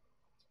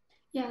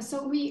 Yeah,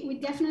 so we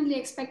definitely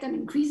expect an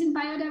increase in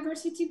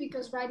biodiversity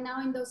because right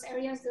now in those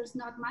areas there's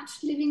not much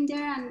living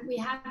there, and we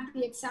have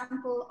the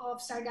example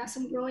of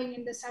sargassum growing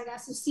in the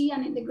Sargasso Sea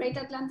and in the Great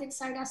Atlantic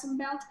Sargassum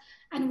Belt,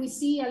 and we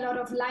see a lot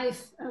of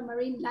life,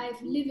 marine life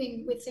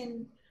living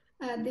within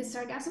this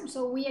sargassum.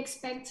 So we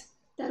expect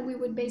that we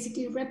would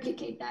basically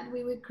replicate that.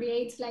 We would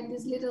create like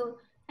this little,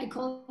 I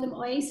call them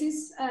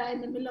oases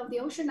in the middle of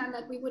the ocean, and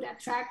that we would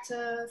attract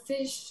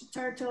fish,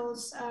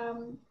 turtles,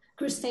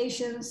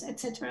 crustaceans,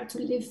 etc., to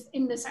live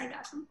in the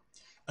sargassum.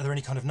 Are there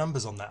any kind of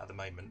numbers on that at the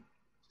moment?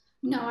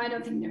 No, I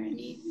don't think there are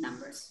any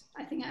numbers.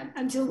 I think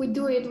until we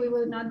do it, we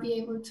will not be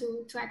able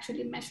to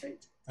actually measure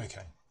it.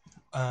 Okay.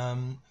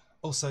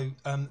 Also,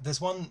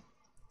 there's one,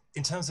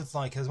 in terms of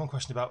there's one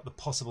question about the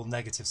possible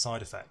negative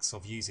side effects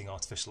of using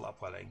artificial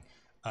upwelling.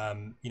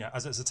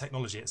 As a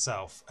technology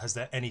itself, has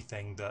there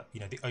anything that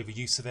the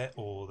overuse of it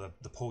or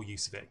the poor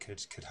use of it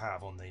could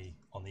have on the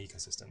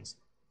ecosystems?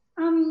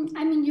 I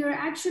mean, you're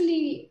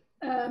actually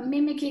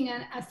mimicking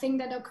a thing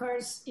that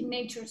occurs in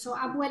nature. So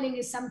upwelling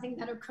is something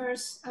that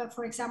occurs,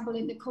 for example,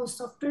 in the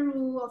coast of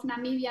Peru, of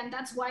Namibia, and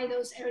that's why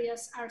those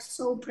areas are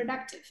so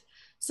productive.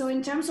 So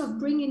in terms of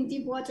bringing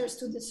deep waters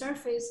to the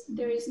surface,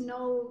 there is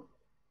no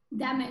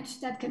damage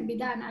that can be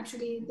done.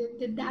 Actually,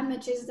 the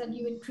damage is that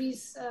you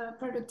increase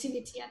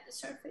productivity at the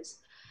surface.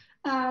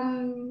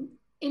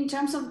 In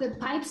terms of the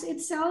pipes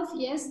itself,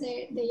 yes,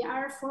 they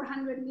are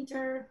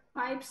 400-meter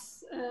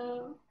pipes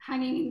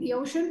hanging in the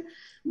ocean,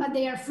 but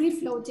they are free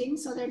floating,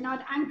 so they're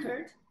not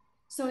anchored.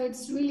 So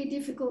it's really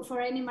difficult for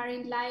any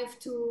marine life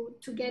to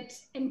get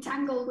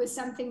entangled with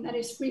something that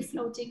is free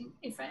floating.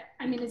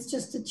 I mean, it's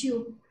just a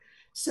tube.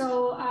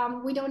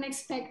 So we don't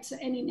expect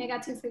any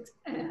negative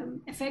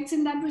effects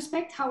in that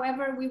respect.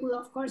 However, we will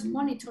of course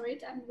monitor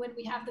it, and when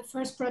we have the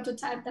first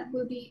prototype, that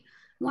will be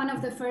one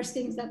of the first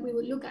things that we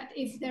will look at,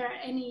 if there are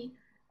any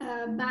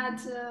bad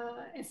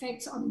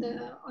effects on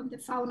the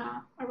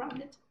fauna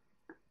around it.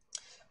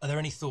 Are there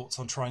any thoughts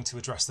on trying to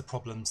address the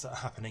problems that are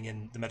happening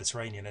in the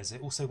Mediterranean? Is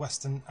it also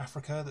Western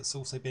Africa that's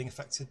also being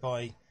affected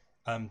by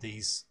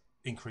these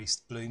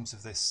increased blooms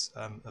of this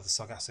of the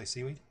sargasso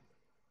seaweed?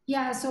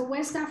 Yeah, so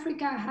West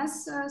Africa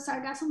has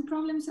sargassum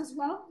problems as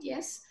well,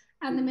 yes.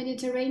 And the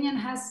Mediterranean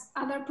has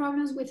other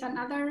problems with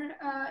another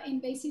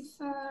invasive,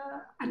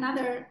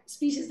 another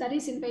species that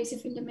is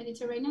invasive in the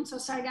Mediterranean. So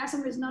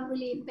sargassum is not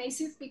really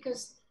invasive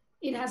because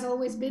it has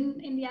always been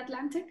in the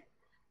Atlantic,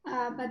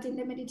 but in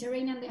the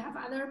Mediterranean they have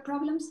other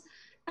problems.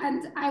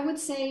 And I would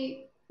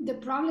say the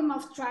problem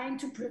of trying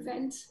to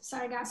prevent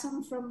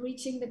sargassum from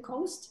reaching the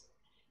coast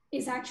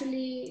is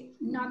actually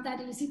not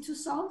that easy to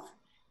solve,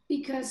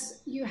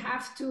 because you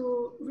have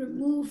to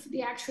remove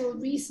the actual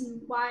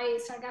reason why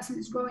sargassum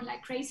is growing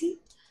like crazy.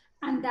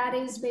 And that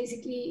is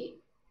basically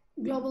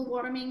global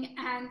warming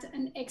and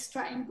an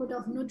extra input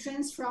of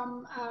nutrients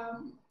from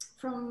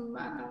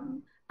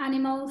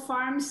animal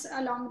farms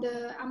along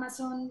the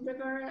Amazon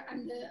River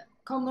and the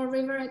Congo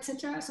River,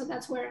 etc. So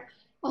that's where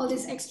all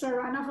this extra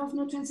runoff of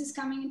nutrients is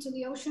coming into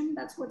the ocean.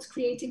 That's what's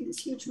creating these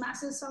huge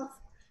masses of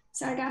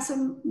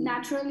sargassum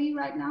naturally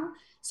right now.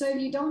 So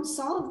if you don't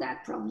solve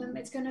that problem,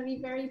 it's going to be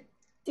very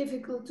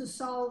difficult to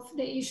solve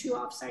the issue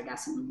of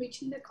sargassum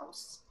reaching the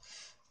coasts.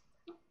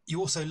 You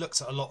also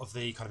looked at a lot of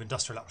the kind of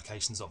industrial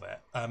applications of it.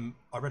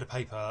 I read a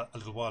paper a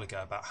little while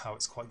ago about how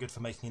it's quite good for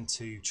making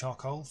into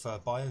charcoal for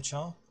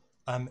biochar.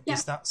 Yeah.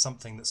 Is that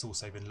something that's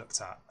also been looked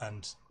at?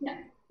 And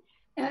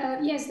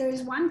yes, there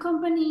is one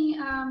company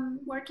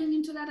working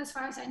into that. As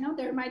far as I know,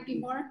 there might be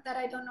more that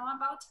I don't know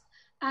about.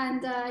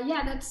 And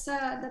yeah, that's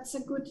a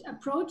good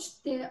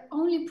approach. The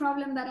only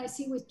problem that I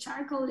see with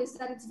charcoal is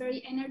that it's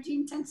very energy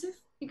intensive,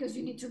 because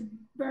you need to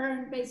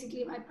burn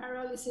basically by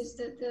pyrolysis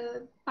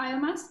the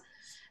biomass.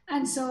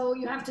 And so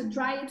you have to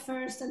dry it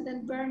first and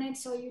then burn it.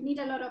 So you need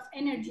a lot of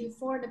energy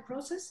for the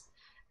process.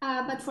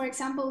 But for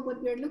example,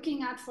 what we're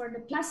looking at for the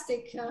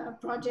plastic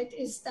project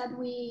is that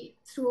we,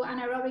 through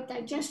anaerobic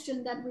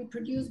digestion, that we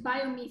produce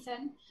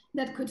biomethane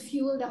that could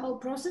fuel the whole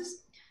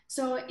process.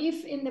 So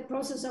if in the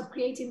process of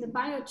creating the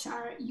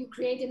biochar, you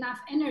create enough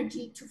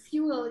energy to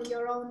fuel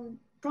your own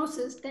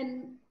process,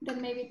 then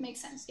maybe it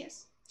makes sense,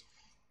 yes.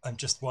 And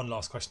just one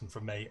last question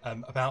from me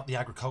about the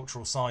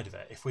agricultural side of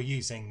it. If we're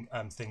using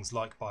things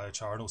like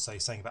biochar and also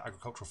saying about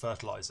agricultural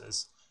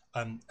fertilizers,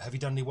 have you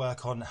done any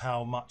work on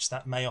how much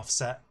that may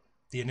offset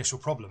the initial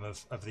problem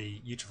of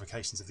the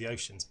eutrophications of the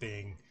oceans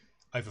being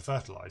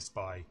over-fertilized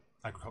by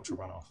agricultural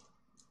runoff?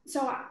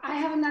 So I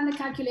haven't done the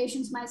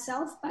calculations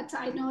myself, but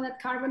I know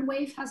that Carbon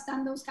Wave has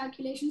done those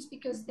calculations,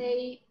 because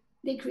they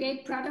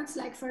create products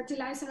like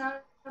fertilizer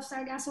out of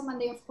sargassum,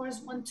 and they of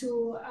course want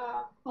to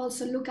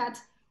also look at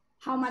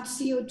how much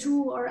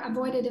CO2 or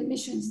avoided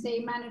emissions they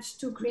manage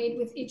to create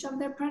with each of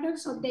their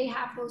products. So they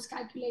have those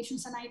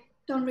calculations, and I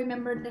don't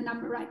remember the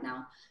number right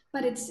now,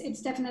 but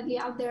it's definitely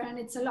out there, and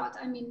it's a lot.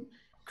 I mean,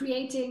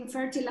 creating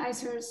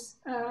fertilizers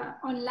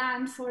on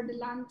land for the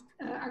land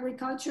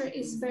agriculture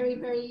is very,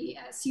 very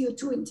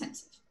CO2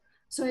 intensive.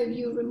 So if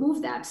you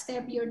remove that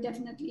step, you're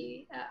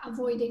definitely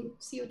avoiding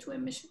CO2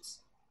 emissions.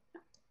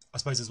 I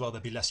suppose as well,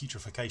 there'd be less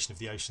eutrophication of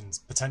the oceans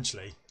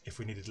potentially if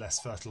we needed less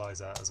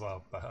fertilizer as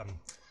well. But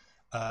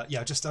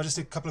yeah, just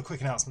a couple of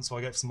quick announcements while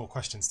I get some more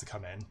questions to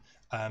come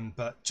in.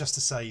 But just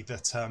to say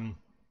that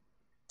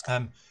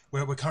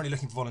we're currently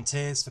looking for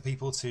volunteers, for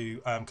people to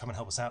come and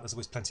help us out. There's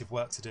always plenty of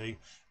work to do.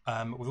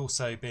 We've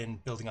also been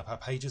building up our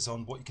pages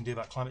on what you can do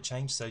about climate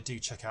change, so do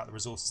check out the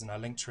resources in our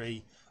link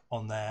tree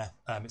on there.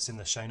 It's in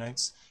the show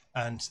notes.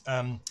 And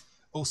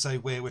also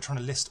we're trying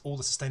to list all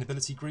the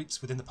sustainability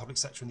groups within the public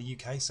sector in the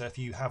UK. So if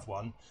you have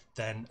one,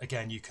 then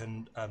again you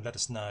can let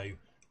us know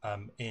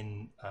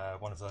in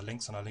one of the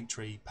links on our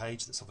Linktree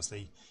page that's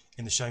obviously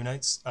in the show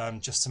notes,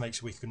 just to make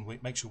sure we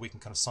can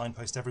kind of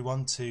signpost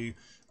everyone to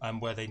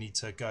where they need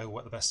to go,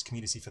 what the best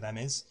community for them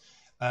is.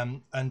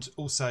 And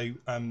also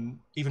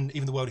even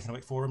the World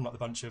Economic Forum, like the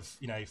bunch of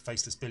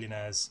faceless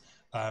billionaires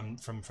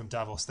from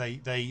Davos, they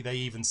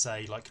even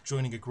say like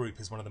joining a group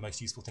is one of the most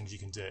useful things you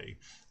can do,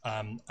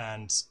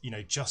 and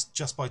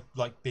just by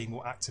like being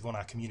more active on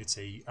our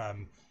community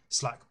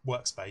Slack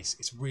workspace,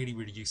 it's really,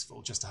 really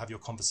useful just to have your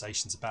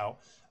conversations about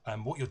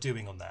what you're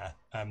doing on there.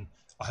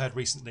 I heard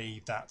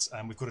recently that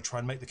we've got to try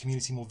and make the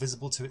community more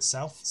visible to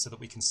itself so that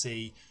we can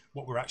see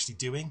what we're actually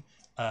doing.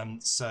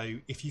 So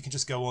if you can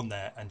just go on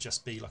there and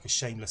just be like a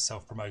shameless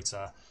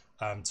self-promoter,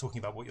 talking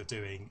about what you're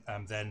doing,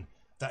 then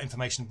that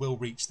information will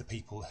reach the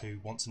people who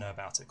want to know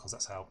about it, because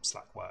that's how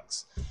Slack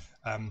works.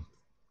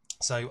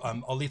 So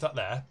I'll leave that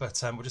there,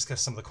 but we'll just go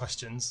to some of the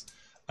questions.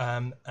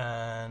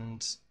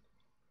 And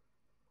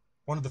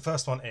one of the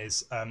first one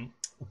is,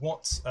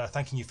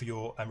 thanking you for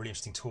your really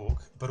interesting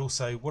talk, but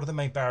also what are the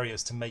main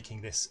barriers to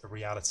making this a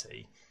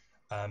reality?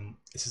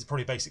 This is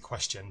probably a basic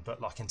question,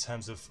 but like in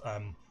terms of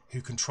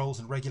who controls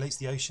and regulates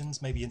the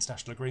oceans, maybe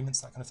international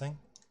agreements, that kind of thing?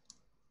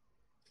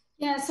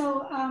 Yeah,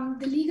 so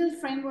the legal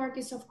framework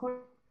is of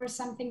course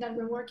something that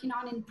we're working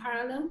on in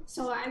parallel.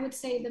 So I would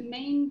say the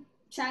main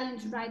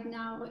challenge right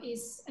now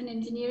is an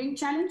engineering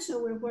challenge.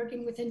 So we're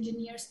working with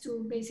engineers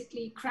to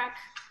basically crack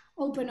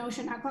open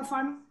ocean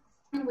aquafarming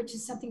which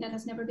is something that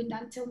has never been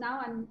done till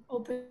now, and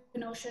open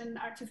ocean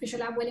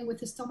artificial upwelling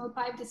with a stomal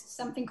pipe. This is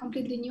something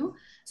completely new.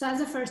 So that's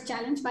the first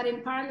challenge. But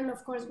in parallel,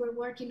 of course, we're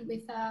working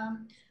with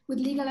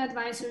legal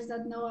advisors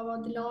that know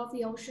about the law of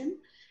the ocean.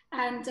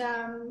 And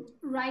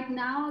right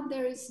now,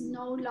 there is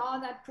no law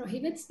that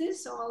prohibits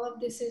this, so all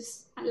of this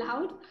is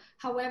allowed.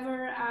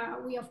 However,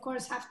 we of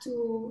course have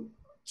to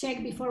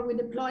check before we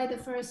deploy the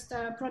first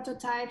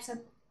prototypes and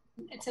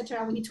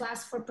etc. We need to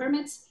ask for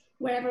permits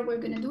wherever we're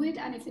going to do it,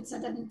 and if it's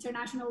at an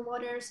international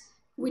waters,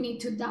 we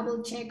need to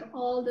double check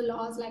all the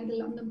laws like the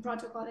London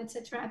Protocol,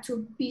 etc.,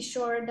 to be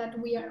sure that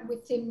we are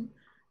within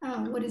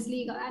what is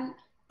legal. And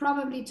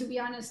probably, to be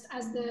honest,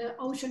 as the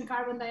ocean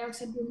carbon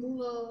dioxide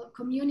removal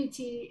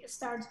community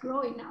starts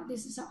growing now,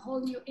 this is a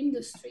whole new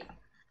industry.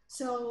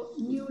 So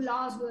new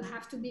laws will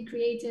have to be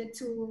created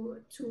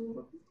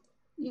to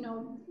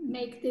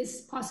make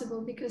this possible,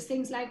 because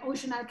things like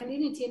ocean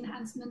alkalinity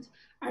enhancement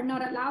are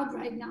not allowed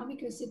right now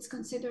because it's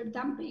considered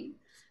dumping.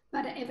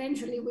 But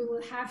eventually we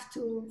will have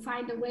to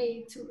find a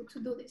way to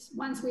do this.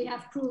 Once we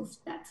have proof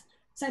that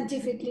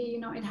scientifically,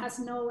 it has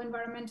no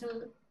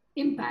environmental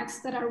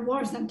impacts that are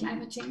worse than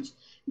climate change,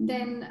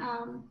 then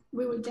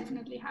we will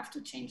definitely have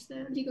to change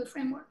the legal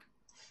framework.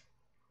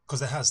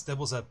 Because there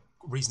was a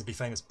reasonably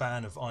famous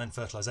ban of iron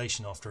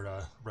fertilization after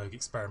a rogue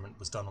experiment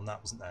was done on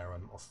that, wasn't there,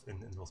 off in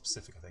the North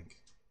Pacific, I think.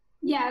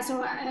 Yeah,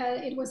 so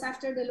it was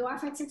after the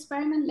Loafex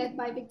experiment led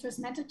by Viktor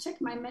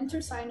Smetacek, my mentor,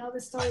 so I know the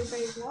story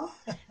very well.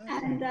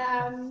 And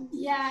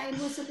yeah, it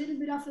was a little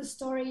bit of a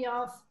story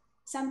of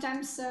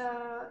sometimes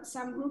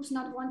some groups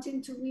not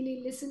wanting to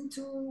really listen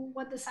to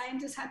what the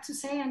scientists had to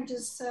say and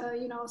just,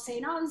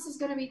 saying, oh, this is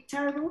going to be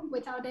terrible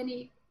without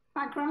any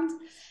background.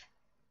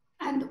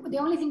 And the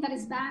only thing that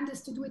is banned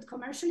is to do it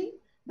commercially,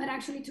 but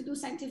actually to do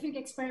scientific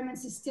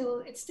experiments is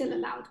still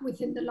allowed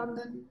within the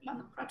London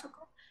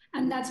Protocol.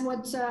 And that's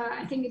what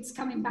I think it's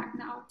coming back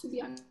now, to be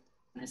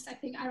honest. I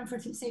think iron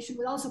fertilization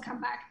will also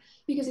come back,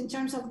 because in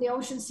terms of the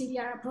ocean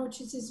CDR approach,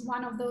 this is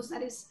one of those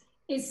that is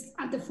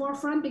at the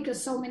forefront, because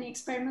so many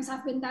experiments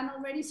have been done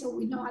already, so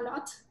we know a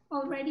lot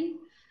already.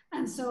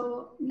 And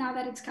so now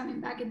that it's coming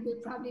back, it will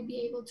probably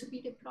be able to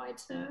be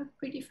deployed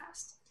pretty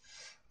fast.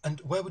 And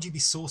where would you be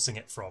sourcing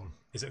it from?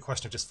 Is it a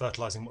question of just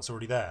fertilizing what's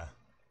already there?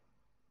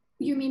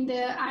 You mean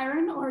the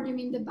iron, or do you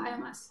mean the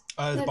biomass?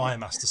 Oh, the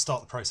biomass, to start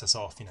the process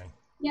off,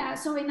 Yeah,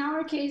 so in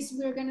our case,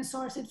 we're going to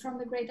source it from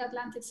the Great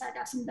Atlantic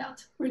Sargassum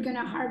Belt. We're going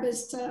to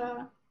harvest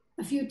a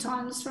few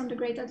tons from the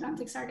Great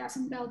Atlantic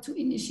Sargassum Belt to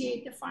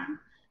initiate the farm.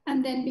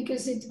 And then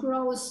because it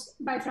grows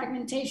by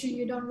fragmentation,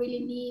 you don't really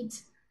need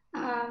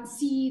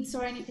seeds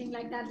or anything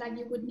like that, like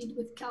you would need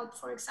with kelp,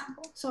 for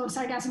example. So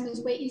sargassum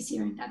is way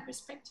easier in that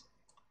respect.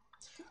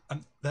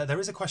 There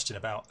is a question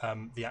about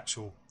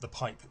the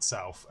pipe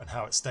itself and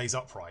how it stays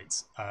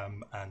upright,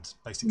 and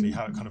basically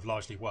how it kind of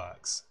largely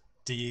works.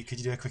 Could you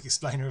do a quick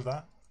explainer of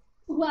that?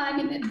 Well, I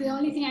mean, the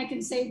only thing I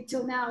can say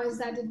till now is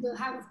that it will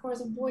have, of course,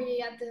 a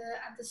buoy at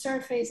the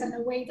surface and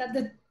a weight at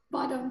the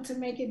bottom to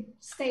make it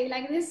stay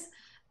like this.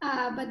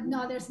 But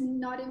no, there's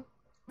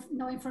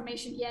no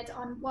information yet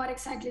on what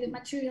exactly the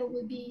material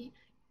will be.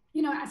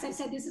 As I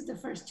said, this is the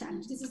first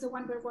challenge. This is the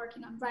one we're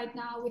working on right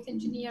now with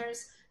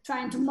engineers,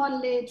 trying to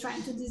model it,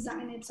 trying to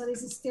design it. So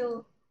this is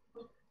still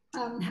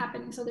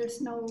happening. So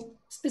there's no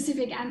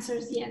specific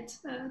answers yet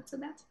to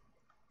that.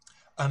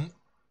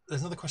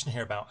 There's another question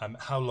here about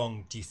how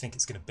long do you think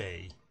it's going to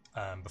be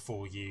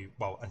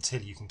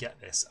until you can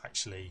get this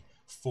actually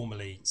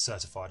formally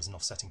certified as an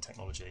offsetting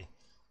technology?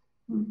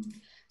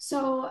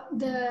 So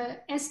the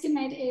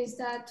estimate is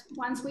that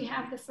once we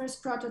have the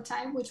first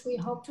prototype, which we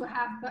hope to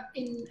have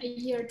in a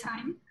year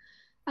time,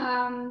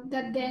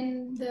 that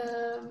then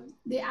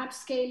the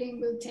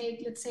upscaling will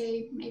take, let's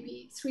say,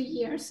 maybe 3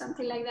 years,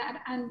 something like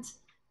that. And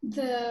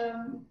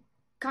the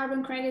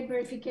carbon credit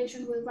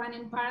verification will run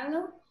in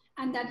parallel.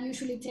 And that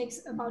usually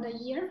takes about a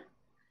year.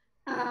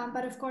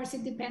 But of course,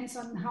 it depends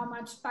on how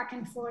much back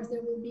and forth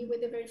there will be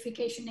with the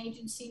verification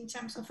agency in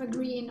terms of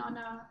agreeing on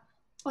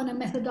a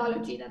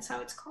methodology. That's how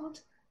it's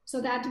called.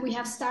 So that we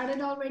have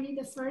started already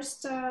the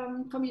first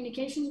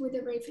communications with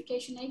the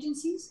verification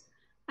agencies.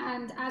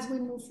 And as we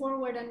move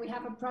forward and we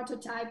have a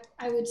prototype,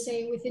 I would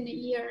say within a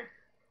year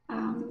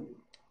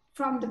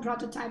from the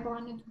prototype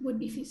on, it would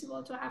be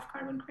feasible to have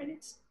carbon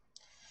credits.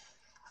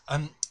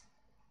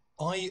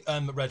 I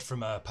read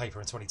from a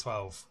paper in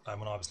 2012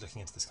 when I was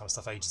looking into this kind of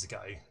stuff ages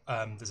ago.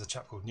 There's a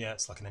chap called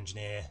Niertz, like an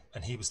engineer,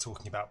 and he was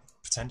talking about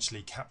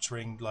potentially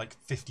capturing like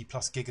 50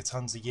 plus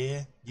gigatons a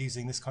year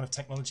using this kind of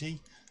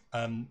technology.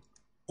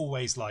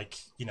 Always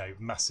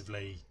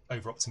massively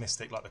over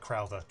optimistic, like the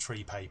Crowther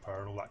tree paper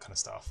and all that kind of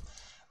stuff.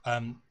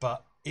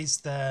 But is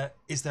there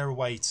a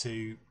way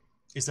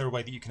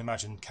that you can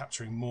imagine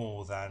capturing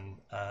more than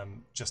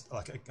just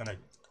like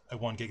a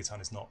 1 gigaton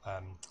is not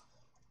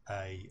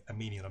a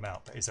menial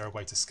amount, but is there a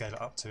way to scale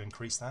it up to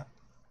increase that?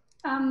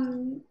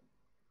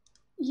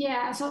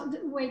 Yeah, so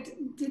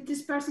wait, did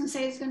this person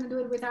say it's going to do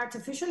it with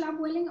artificial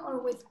upwelling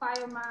or with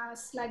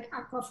biomass, like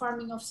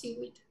aquafarming of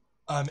seaweed?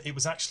 It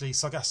was actually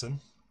sargassum,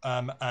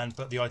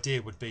 but the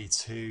idea would be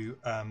to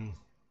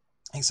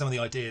I think some of the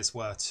ideas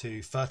were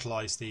to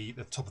fertilize the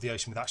top of the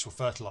ocean with actual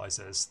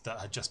fertilizers that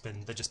had just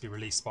been they'd just be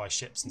released by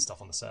ships and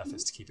stuff on the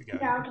surface to keep it going.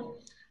 Yeah,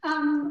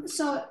 okay.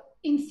 So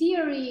in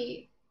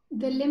theory,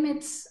 the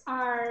limits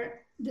are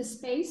the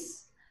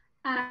space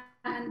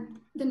and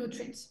the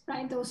nutrients,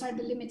 right? Those are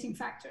the limiting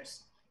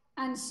factors.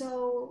 And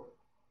so,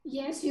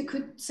 yes, you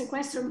could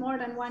sequester more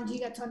than 1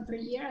 gigaton per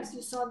year. As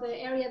you saw, the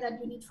area that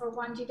you need for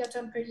 1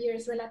 gigaton per year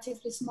is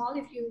relatively small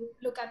if you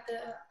look at the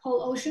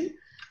whole ocean.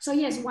 So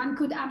yes, one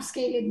could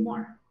upscale it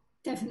more,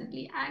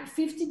 definitely.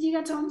 50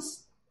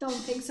 gigatons, don't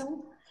think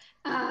so.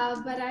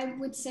 But I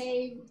would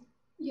say,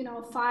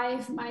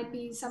 5 might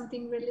be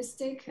something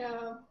realistic,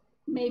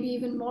 maybe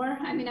even more.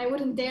 I mean, I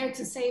wouldn't dare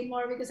to say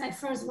more because I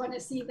first want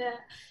to see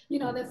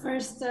the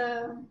first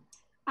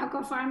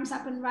aqua farms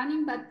up and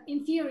running. But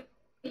in theory,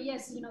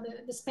 yes,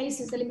 the space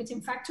is the limiting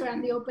factor,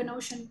 and the open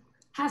ocean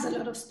has a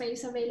lot of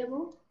space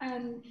available.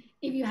 And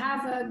if you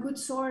have a good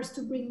source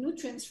to bring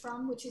nutrients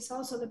from, which is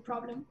also the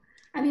problem.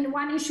 I mean,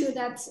 one issue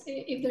that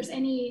if there's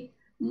any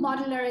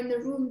modeler in the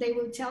room, they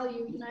will tell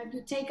you, if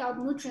you take out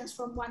nutrients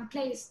from one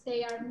place,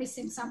 they are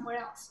missing somewhere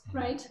else,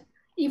 right?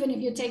 Even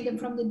if you take them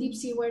from the deep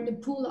sea where the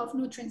pool of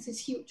nutrients is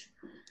huge.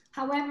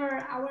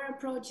 However, our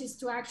approach is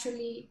to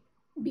actually,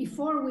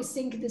 before we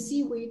sink the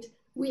seaweed,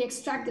 we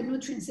extract the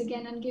nutrients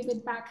again and give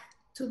it back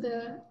to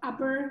the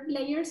upper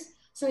layers.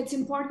 So it's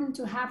important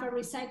to have a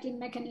recycling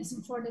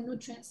mechanism for the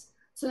nutrients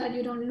so that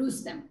you don't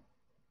lose them.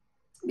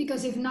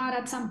 Because if not,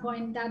 at some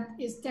point, that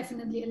is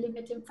definitely a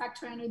limiting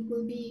factor, and it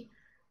will be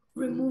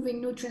removing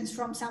nutrients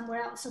from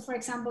somewhere else. So for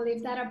example,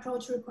 if that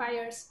approach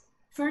requires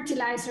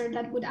fertilizer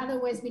that would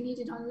otherwise be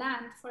needed on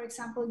land, for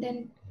example,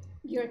 then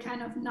you're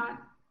kind of not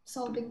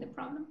solving the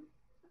problem.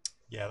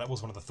 Yeah, that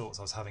was one of the thoughts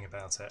I was having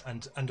about it.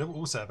 And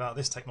also about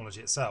this technology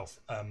itself.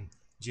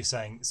 You're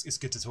saying it's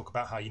good to talk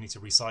about how you need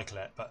to recycle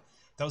it, but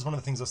that was one of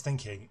the things I was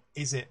thinking.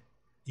 Is it,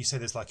 you say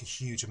there's like a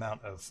huge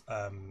amount of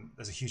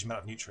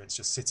nutrients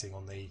just sitting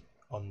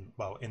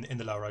in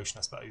the lower ocean,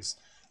 I suppose.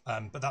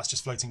 But that's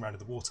just floating around in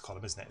the water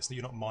column, isn't it? So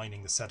you're not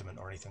mining the sediment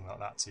or anything like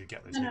that to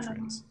get those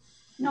nutrients.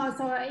 No,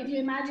 so if you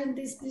imagine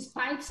these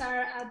pipes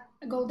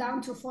go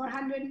down to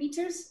 400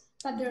 meters,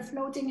 but they're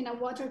floating in a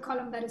water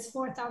column that is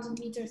 4,000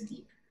 meters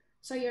deep.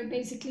 So you're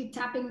basically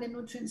tapping the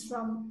nutrients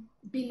from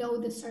below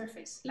the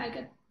surface, like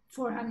at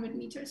 400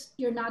 meters.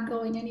 You're not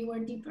going anywhere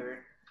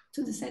deeper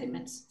to the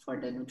sediments for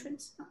the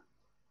nutrients.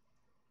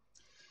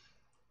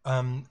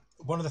 One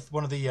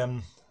of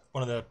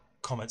the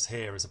comments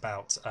here is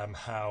about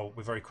how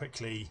we're very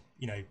quickly,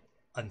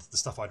 and the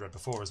stuff I'd read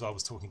before as well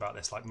was talking about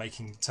this, like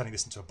turning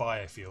this into a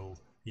biofuel,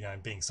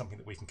 and being something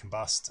that we can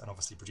combust and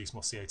obviously produce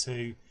more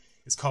CO2.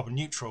 It's carbon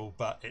neutral,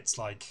 but it's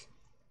like,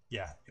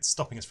 it's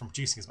stopping us from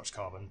producing as much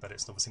carbon, but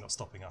it's obviously not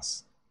stopping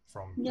us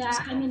from. Yeah,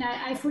 I mean,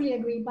 I fully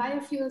agree.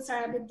 Biofuels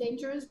are a bit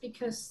dangerous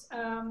because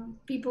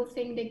people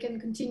think they can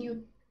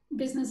continue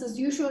business as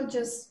usual,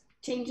 just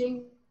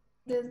changing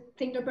the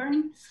thing they're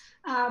burning.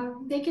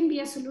 They can be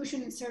a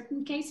solution in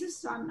certain cases,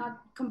 so I'm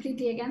not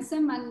completely against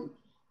them. And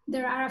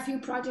there are a few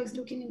projects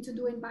looking into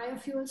doing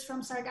biofuels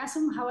from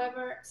sargassum.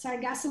 However,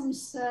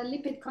 sargassum's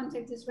lipid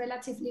content is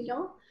relatively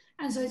low,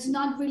 and so it's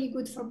not really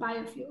good for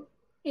biofuel.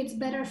 It's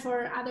better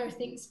for other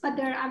things, but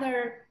there are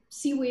other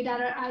seaweed,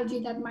 other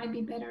algae that might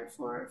be better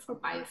for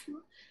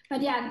biofuel.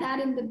 But yeah, that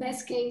in the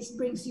best case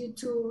brings you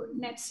to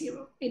net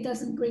zero. It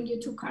doesn't bring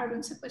you to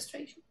carbon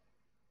sequestration.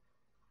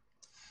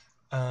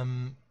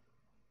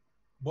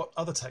 What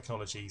other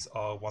technologies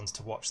are ones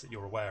to watch that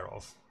you're aware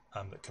of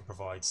that could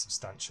provide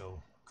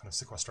substantial kind of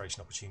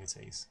sequestration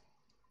opportunities?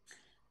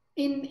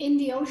 In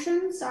the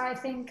oceans, I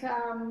think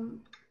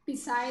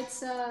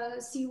besides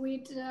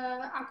seaweed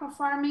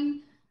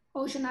aquafarming,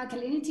 ocean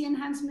alkalinity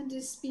enhancement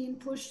is being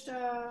pushed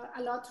a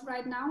lot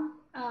right now.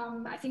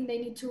 I think they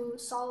need to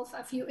solve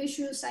a few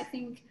issues. I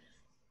think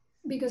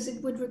because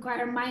it would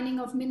require mining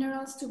of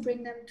minerals to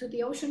bring them to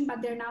the ocean,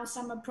 but there are now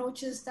some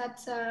approaches that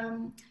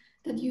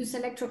use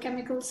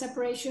electrochemical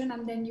separation,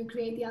 and then you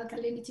create the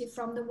alkalinity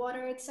from the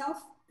water itself.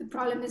 The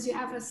problem is you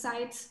have a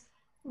site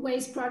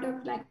waste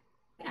product like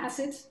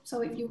acid.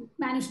 So if you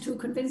manage to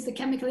convince the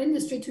chemical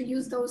industry to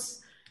use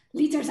those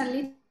liters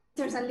and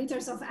liters and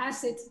liters of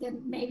acid,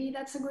 then maybe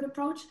that's a good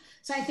approach.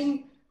 So I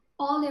think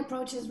all the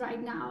approaches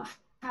right now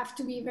have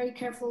to be very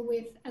careful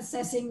with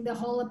assessing the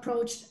whole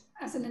approach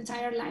as an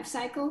entire life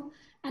cycle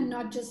and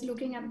not just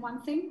looking at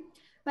one thing.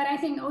 But I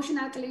think ocean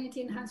alkalinity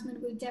enhancement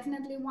will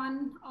definitely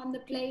one on the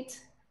plate.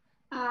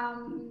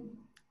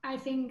 I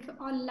think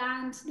on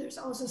land, there's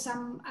also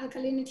some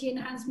alkalinity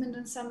enhancement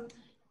and some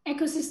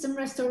ecosystem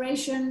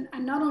restoration,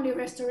 and not only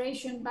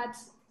restoration, but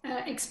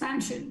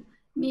expansion,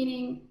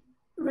 meaning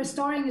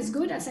restoring is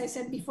good, as I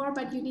said before,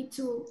 but you need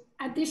to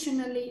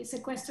additionally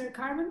sequester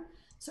carbon.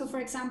 So for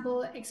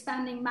example,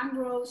 expanding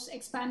mangroves,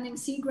 expanding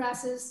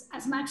seagrasses,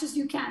 as much as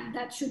you can,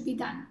 that should be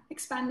done.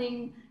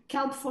 Expanding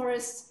kelp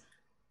forests,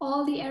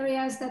 all the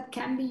areas that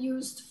can be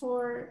used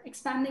for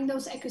expanding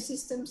those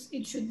ecosystems,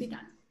 it should be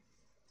done.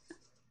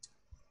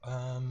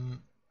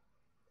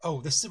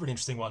 This is a really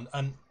interesting one.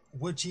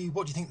 What do you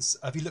think?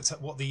 Have you looked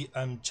at what the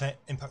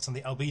impact on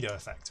the albedo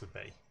effect would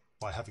be?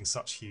 by having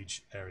such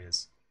huge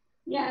areas?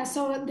 Yeah,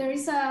 so there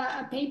is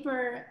a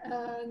paper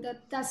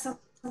that does some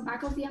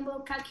back of the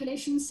envelope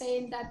calculations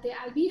saying that the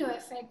albedo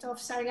effect of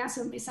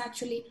sargassum is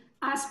actually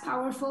as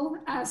powerful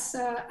as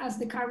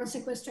the carbon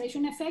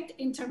sequestration effect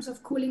in terms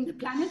of cooling the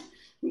planet,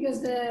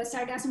 because the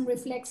sargassum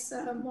reflects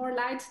more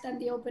light than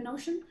the open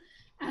ocean.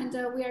 And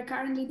we are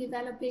currently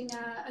developing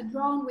a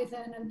drone with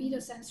an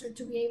albedo sensor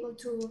to be able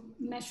to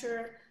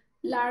measure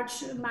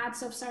large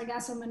mats of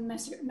sargassum and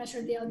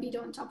measure the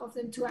albedo on top of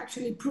them to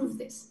actually prove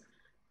this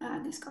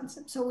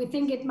concept. So we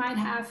think it might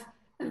have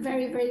a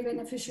very, very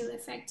beneficial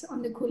effect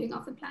on the cooling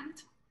of the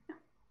planet.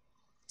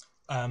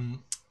 Yeah.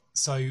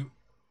 So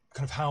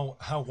kind of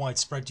how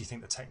widespread do you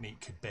think the technique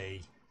could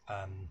be?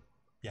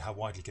 Yeah, how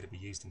widely could it be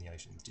used in the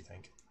oceans, do you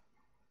think?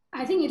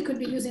 I think it could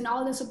be used in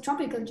all the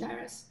subtropical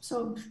gyres.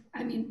 So,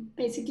 I mean,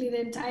 basically the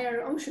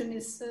entire ocean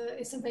is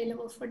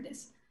available for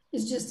this.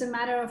 It's just a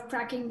matter of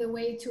cracking the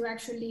way to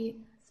actually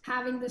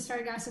having the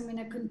sargassum in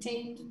a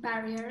contained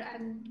barrier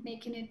and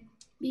making it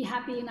be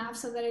happy enough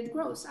so that it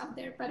grows out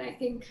there. But I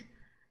think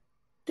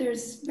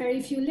there's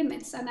very few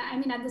limits. And I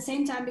mean, at the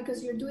same time,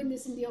 because you're doing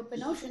this in the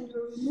open ocean,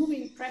 you're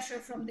removing pressure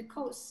from the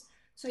coast.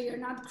 So you're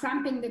not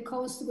cramping the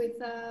coast with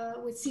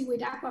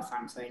seaweed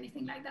aquafarms or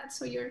anything like that.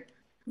 So you're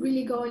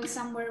really going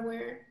somewhere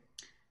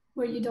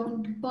where you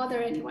don't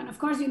bother anyone. Of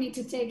course, you need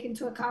to take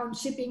into account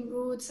shipping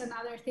routes and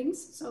other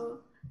things. So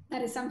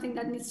that is something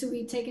that needs to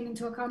be taken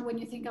into account when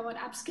you think about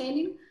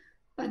upscaling.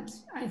 But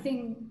I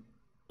think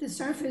the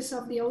surface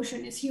of the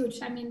ocean is huge.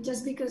 I mean,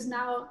 just because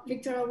now,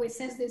 Victor always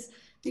says this,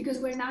 because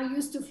we're now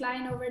used to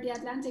flying over the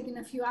Atlantic in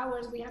a few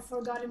hours, we have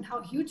forgotten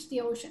how huge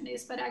the ocean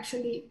is. But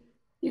actually,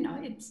 you know,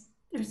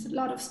 there's a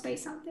lot of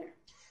space out there.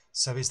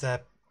 So it's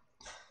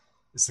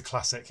the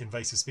classic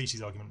invasive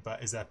species argument,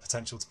 but is there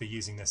potential to be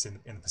using this in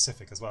the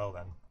Pacific as well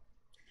then?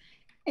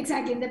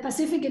 Exactly. In the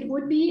Pacific, it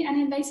would be an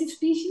invasive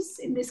species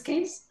in this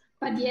case.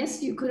 But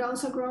yes, you could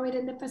also grow it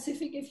in the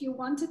Pacific if you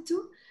wanted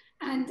to.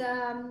 And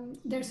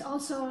there's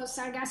also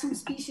sargassum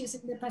species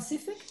in the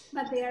Pacific,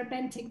 but they are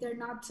benthic. They're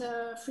not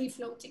free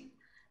floating.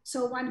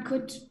 So one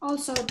could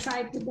also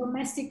try to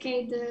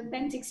domesticate the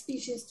benthic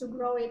species to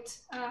grow it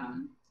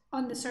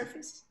on the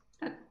surface.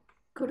 That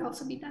could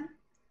also be done.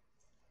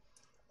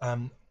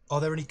 Are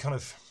there any kind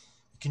of,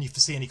 can you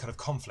foresee any kind of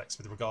conflicts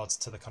with regards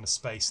to the kind of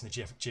space and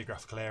the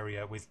geographical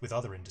area with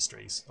other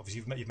industries?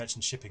 Obviously, you've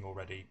mentioned shipping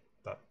already,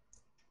 but...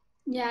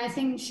 Yeah, I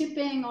think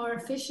shipping or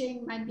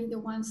fishing might be the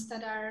ones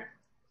that are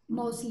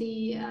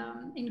mostly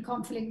in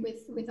conflict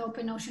with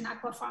open ocean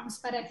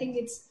aquafarms. But I think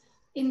it's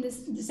in the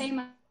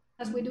same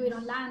as we do it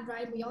on land,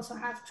 right? We also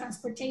have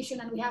transportation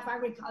and we have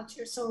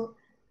agriculture. So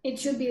it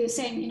should be the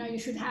same. You know, you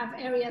should have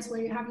areas where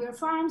you have your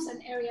farms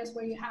and areas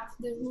where you have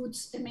the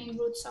routes, the main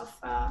routes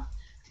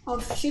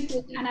of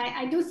shipping. And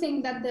I do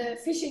think that the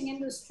fishing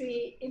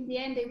industry, in the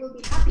end, they will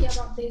be happy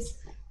about this,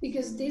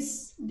 because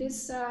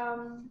this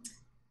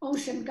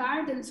ocean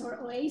gardens or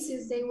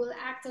oases, they will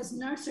act as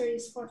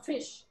nurseries for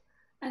fish.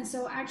 And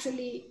so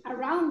actually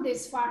around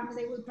this farm,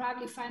 they will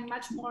probably find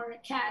much more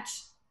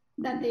catch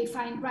than they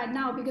find right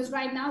now, because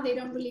right now they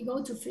don't really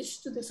go to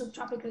fish to the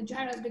subtropical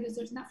gyres because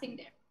there's nothing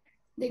there.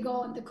 They go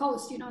on the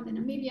coast, you know, on the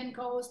Namibian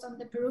coast, on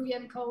the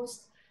Peruvian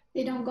coast.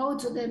 They don't go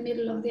to the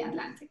middle of the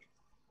Atlantic.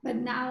 But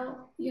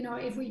now, you know,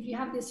 if you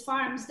have these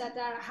farms that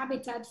are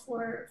habitat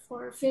for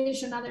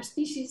fish and other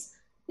species,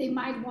 they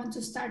might want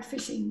to start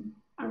fishing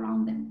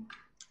around them.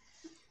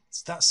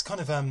 So that's kind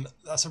of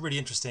that's a really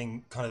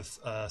interesting kind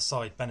of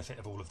side benefit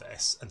of all of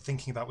this. And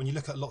thinking about when you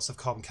look at lots of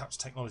carbon capture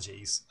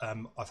technologies,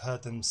 I've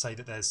heard them say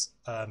that there's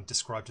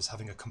described as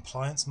having a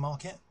compliance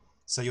market.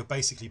 So you're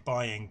basically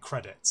buying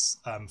credits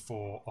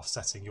for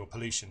offsetting your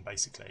pollution,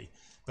 basically.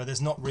 But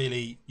there's not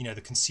really, you know,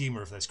 the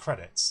consumer of those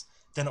credits.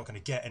 They're not going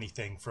to get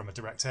anything from a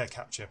direct air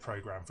capture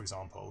program, for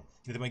example.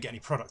 You know, they won't get any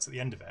products at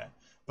the end of it.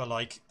 But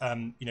like,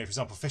 you know, for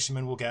example,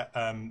 fishermen will get,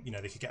 you know,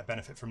 they could get a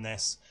benefit from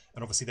this.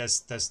 And obviously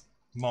there's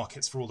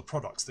markets for all the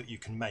products that you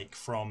can make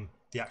from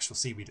the actual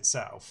seaweed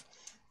itself.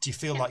 Do you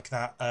feel like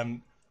that,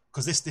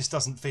 because this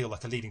doesn't feel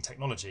like a leading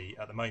technology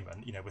at the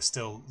moment, you know, we're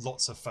still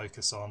lots of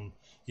focus on,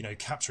 you know,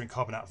 capturing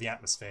carbon out of the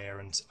atmosphere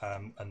and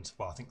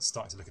well, I think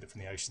starting to look at it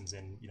from the oceans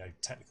in, you know,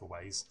 technical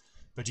ways.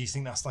 But do you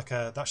think that's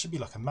that should be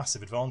like a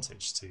massive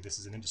advantage to this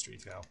as an industry,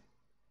 Gail?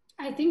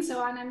 I think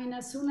so. And I mean,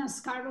 as soon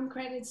as carbon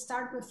credits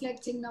start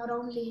reflecting not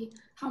only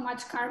how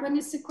much carbon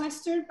is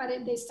sequestered, but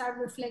they start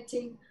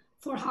reflecting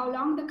for how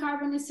long the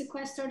carbon is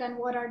sequestered and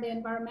what are the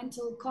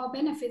environmental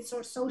co-benefits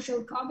or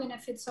social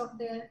co-benefits of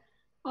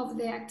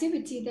the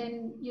activity,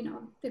 then, you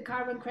know, the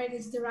carbon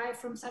credits derived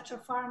from such a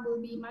farm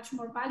will be much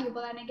more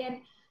valuable. And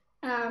again,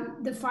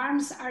 the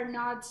farms are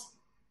not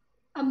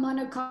a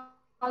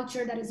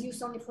monoculture that is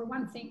used only for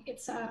one thing.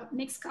 It's a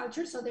mixed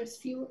culture. So there's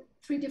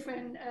three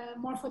different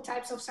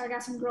morphotypes of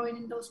sargassum growing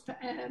in those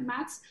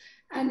mats.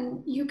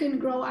 And you can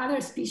grow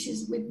other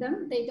species with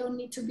them. They don't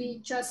need to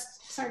be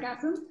just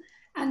sargassum.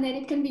 And then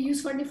it can be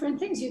used for different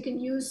things. You can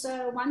use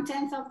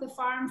 1/10 of the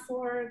farm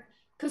for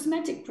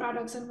cosmetic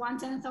products and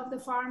 1/10 of the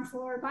farm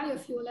for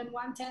biofuel and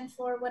 1/10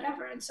 for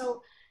whatever. And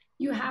so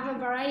you have a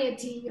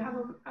variety, you have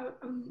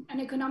an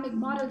economic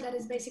model that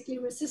is basically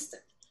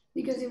resistant.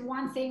 Because if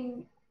one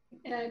thing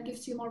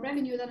gives you more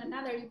revenue than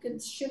another, you can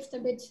shift a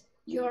bit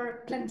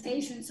your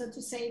plantation, so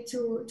to say,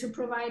 to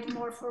provide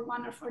more for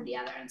one or for the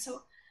other. And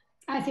so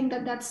I think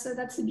that's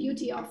the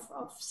beauty of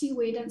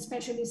seaweed, and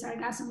especially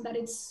sargassum, that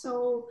it's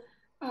so,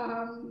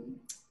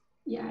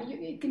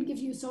 it can give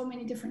you so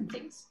many different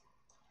things.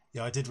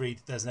 Yeah, I did read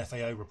there's an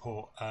FAO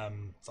report that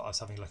I was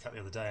having a look at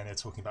the other day, and they're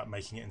talking about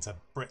making it into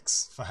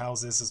bricks for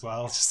houses as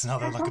well, just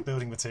another like a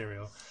building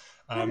material.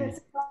 There's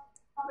a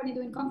company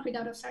doing concrete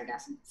out of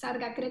sargassum,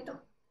 Sargacreto.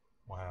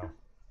 Wow.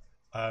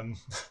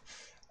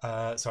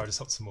 Sorry, I just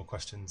hopped some more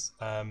questions.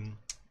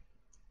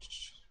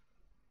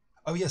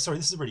 Oh yeah, sorry,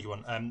 this is a really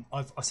good one.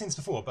 I've seen this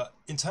before, but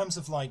in terms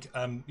of like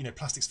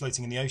plastics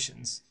floating in the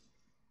oceans,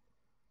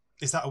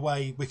 is that a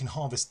way we can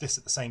harvest this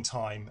at the same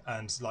time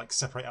and like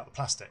separate out the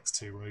plastics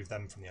to remove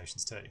them from the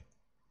oceans too?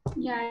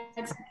 Yeah,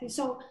 exactly.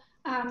 So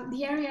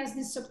the areas,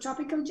 the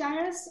subtropical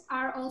gyres,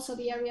 are also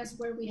the areas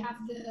where we have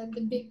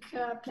the big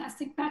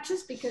plastic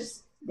patches,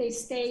 because they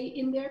stay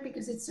in there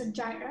because it's a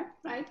gyre,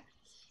 right?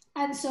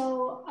 And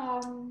so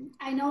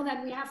I know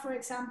that we have, for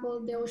example,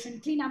 the ocean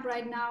cleanup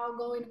right now,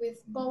 going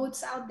with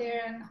boats out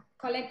there and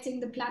collecting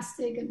the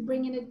plastic and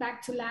bringing it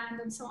back to land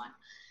and so on.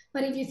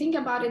 But if you think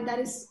about it, that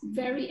is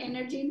very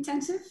energy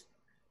intensive.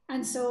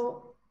 And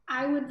so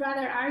I would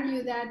rather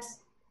argue that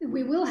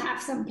we will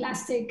have some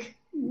plastic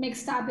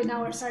mixed up in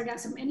our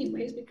sargassum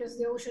anyways, because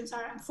the oceans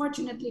are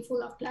unfortunately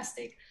full of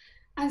plastic.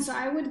 And so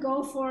I would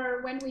go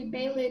for, when we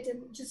bale it,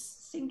 and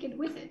just sink it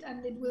with it.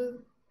 And it will,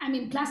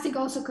 plastic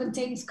also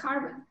contains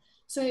carbon.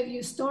 So if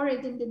you store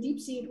it in the deep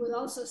sea, it will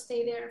also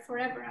stay there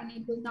forever, and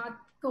it will not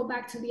go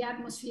back to the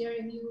atmosphere.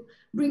 If you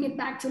bring it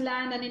back to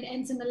land and it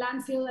ends in the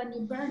landfill and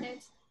you burn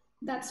it,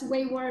 that's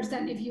way worse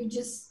than if you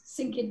just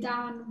sink it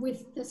down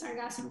with the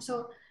sargassum.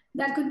 So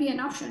that could be an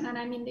option.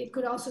 And it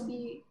could also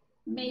be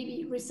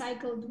maybe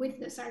recycled with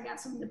the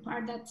sargassum, the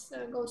part that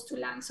goes to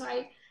land. So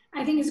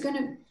I think it's going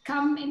to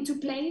come into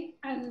play,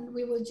 and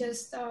we will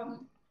just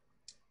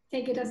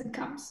take it as it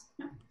comes.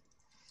 Yeah.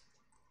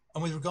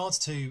 And with regards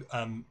to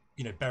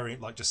burying,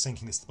 like just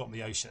sinking this to the bottom of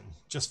the ocean,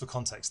 just for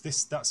context,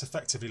 that's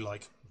effectively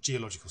like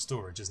geological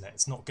storage, isn't it?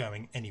 It's not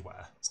going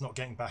anywhere. It's not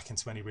getting back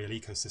into any real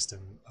ecosystem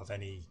of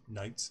any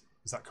note.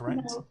 Is that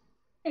correct? No,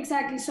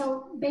 exactly.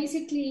 So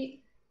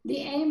basically, the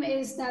aim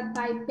is that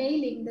by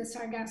baling the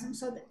sargassum,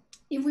 so that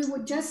if we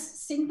would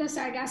just sink the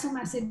sargassum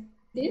as it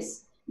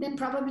is, then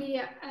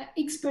probably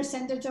X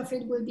percentage of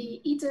it will be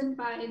eaten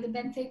by the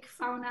benthic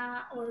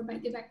fauna or by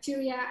the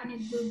bacteria, and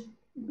it will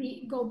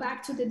go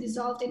back to the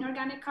dissolved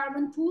inorganic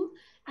carbon pool.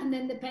 And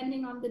then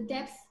depending on the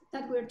depth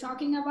that we're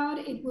talking about,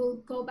 it will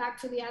go back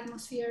to the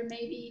atmosphere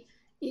maybe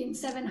in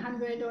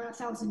 700 or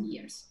 1,000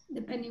 years,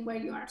 depending where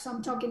you are. So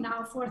I'm talking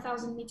now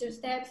 4,000 meters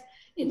depth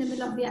in the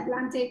middle of the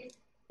Atlantic.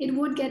 It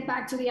would get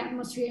back to the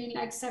atmosphere in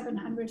like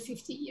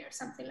 750 years,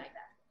 something like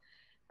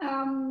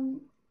that.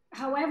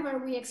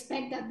 However, we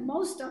expect that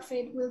most of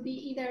it will be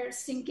either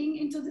sinking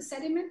into the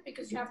sediment,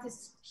 because you have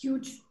this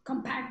huge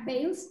compact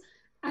bales,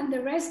 and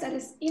the rest that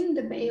is in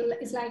the bale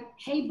is like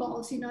hay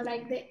balls,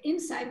 like the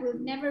inside will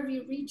never be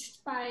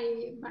reached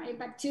by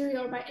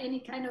bacteria or by any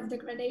kind of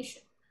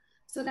degradation.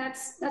 So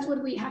that's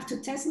what we have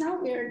to test now.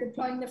 We're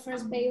deploying the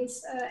first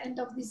bales end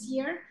of this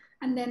year,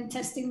 and then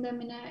testing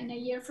them in a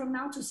year from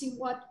now to see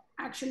what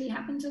actually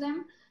happened to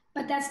them.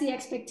 But that's the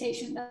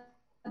expectation, that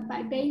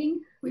by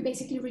baling, we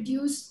basically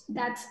reduce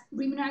that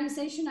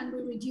remineralization, and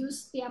we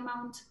reduce the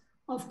amount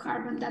of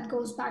carbon that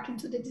goes back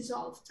into the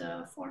dissolved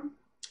form.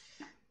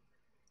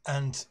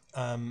 And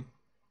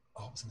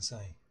what was I going to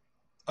say?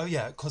 Oh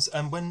yeah, because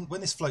when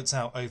this floats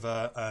out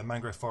over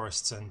mangrove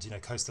forests and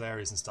coastal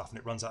areas and stuff, and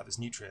it runs out of its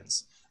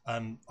nutrients,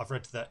 I've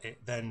read that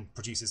it then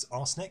produces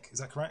arsenic. Is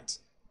that correct?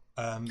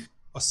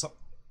 What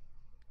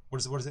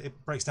is it?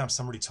 It breaks down to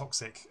some really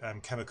toxic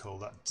chemical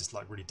that just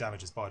like really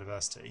damages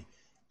biodiversity.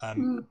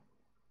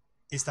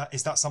 Is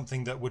that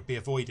something that would be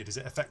avoided? Is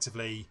it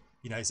effectively,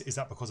 is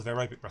that because of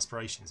aerobic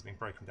respiration? Is it being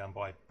broken down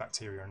by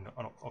bacteria in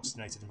an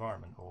oxygenated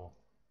environment, or?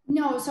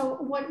 No, so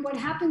what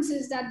happens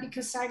is that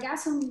because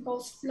sargassum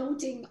goes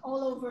floating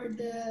all over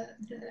the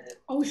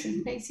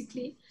ocean,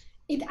 basically,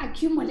 it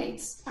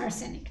accumulates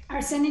arsenic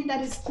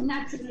that is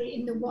naturally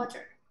in the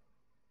water,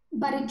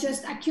 but it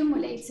just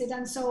accumulates it.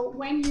 And so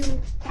when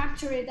you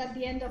capture it at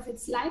the end of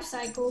its life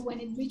cycle, when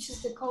it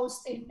reaches the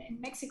coast in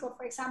Mexico,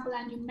 for example,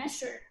 and you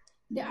measure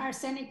the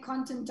arsenic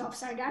content of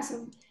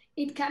sargassum,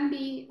 it can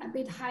be a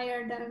bit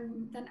higher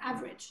than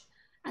average.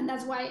 And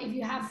that's why if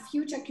you have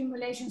huge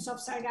accumulations of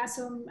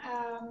sargassum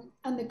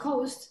on the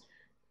coast,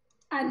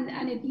 and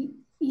it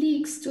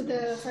leaks to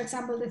for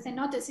example, the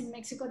cenotes in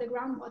Mexico, the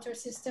groundwater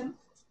system,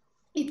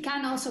 it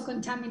can also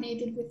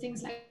contaminate it with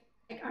things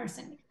like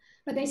arsenic.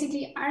 But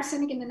basically,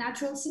 arsenic in the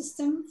natural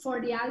system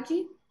for the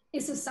algae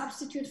is a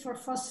substitute for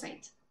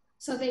phosphate.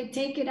 So they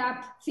take it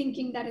up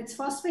thinking that it's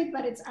phosphate,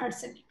 but it's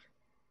arsenic.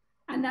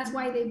 And that's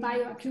why they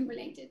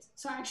bioaccumulate it.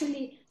 So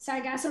actually,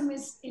 sargassum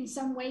is in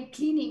some way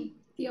cleaning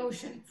the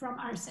ocean from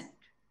arsenic.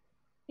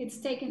 It's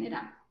taken it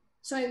up.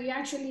 So if you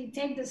actually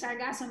take the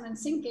sargassum and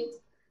sink it,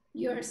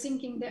 you're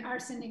sinking the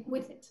arsenic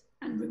with it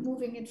and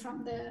removing it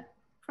from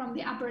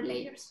the upper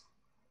layers.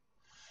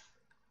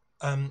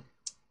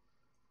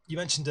 You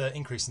mentioned an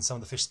increase in some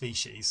of the fish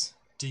species.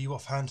 Do you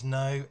offhand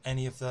know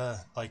any of the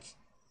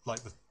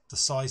the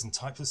size and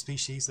type of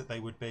species that we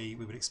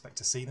would expect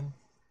to see them?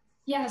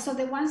 Yeah, so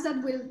the ones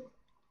that will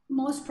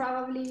most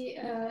probably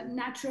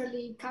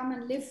naturally come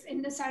and live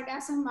in the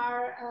sargassum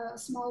are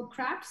small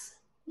crabs,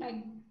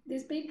 like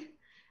this big,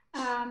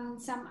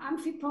 some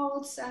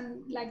amphipods,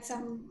 and like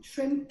some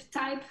shrimp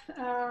type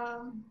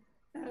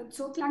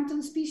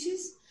zooplankton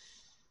species.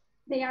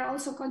 They are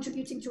also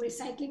contributing to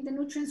recycling the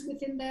nutrients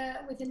within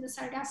the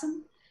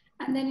sargassum.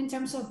 And then in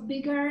terms of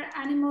bigger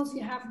animals,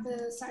 you have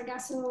the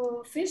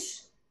sargasso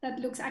fish that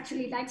looks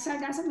actually like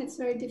sargassum. It's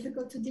very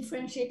difficult to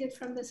differentiate it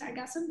from the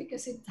sargassum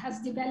because it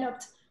has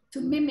developed to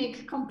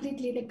mimic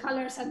completely the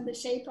colors and the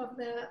shape of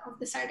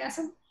the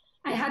sargassum.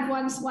 I had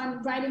once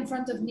one right in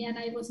front of me and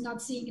I was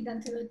not seeing it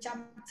until it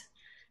jumped.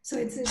 So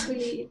it's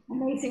really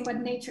amazing what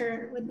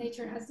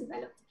nature has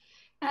developed.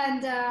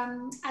 And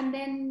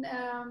then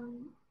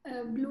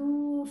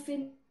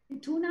bluefin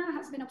tuna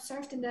has been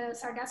observed in the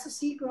Sargasso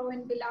Sea,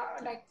 growing below,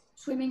 like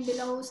swimming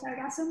below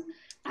sargassum,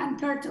 and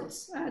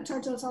turtles.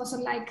 Turtles also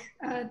like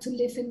to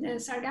live in the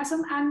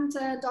sargassum, and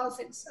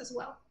dolphins as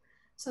well.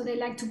 So they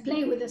like to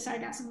play with the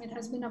sargassum. It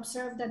has been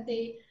observed that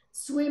they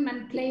swim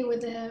and play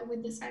with the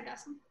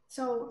sargassum.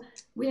 So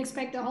we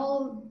expect a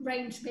whole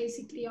range,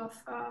 basically, of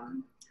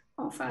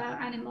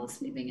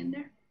animals living in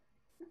there.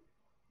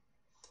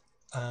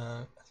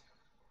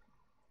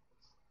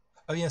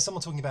 Oh yeah,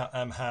 someone talking about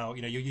how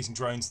you're using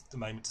drones at the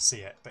moment to see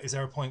it, but is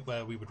there a point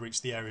where we would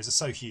reach the areas are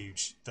so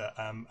huge that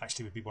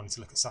actually we'd be wanting to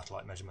look at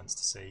satellite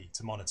measurements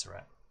to monitor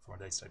it from a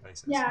day-to-day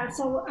basis? Yeah,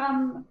 so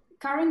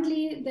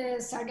currently the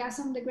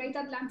sargassum, the Great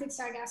Atlantic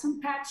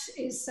Sargassum Patch,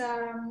 is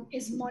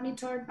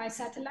monitored by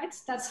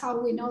satellites. That's how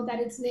we know that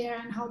it's there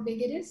and how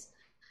big it is.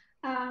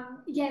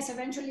 Yes,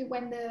 eventually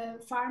when the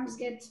farms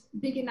get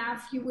big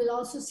enough, you will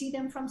also see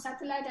them from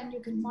satellite and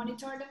you can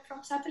monitor them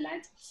from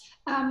satellite.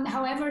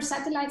 However,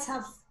 satellites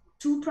have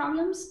two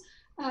problems.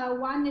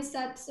 One is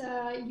that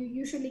you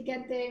usually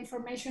get the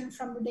information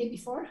from the day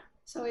before.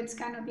 So it's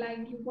kind of like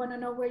you want to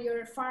know where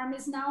your farm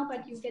is now,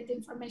 but you get the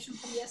information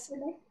from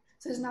yesterday.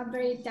 So it's not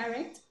very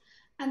direct.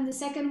 And the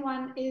second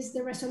one is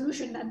the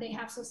resolution that they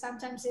have. So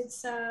sometimes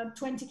it's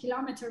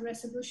 20-kilometer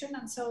resolution.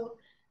 And so,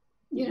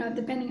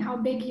 depending how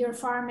big your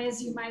farm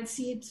is, you might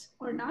see it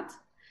or not.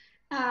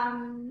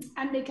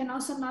 And they can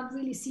also not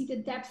really see the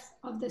depth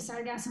of the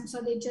sargassum.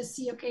 So they just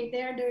see, okay,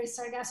 there is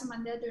sargassum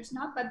and there's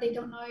not, but they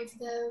don't know if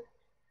the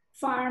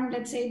farm,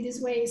 let's say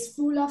this way, is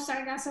full of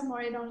sargassum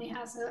or it only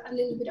has a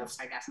little bit of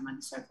sargassum on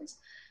the surface.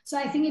 So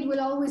I think it will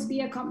always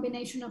be a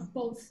combination of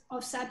both,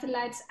 of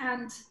satellites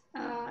and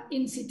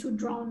in situ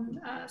drone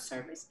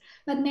service.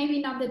 But maybe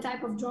not the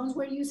type of drones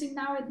we're using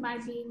now. It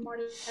might be more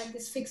like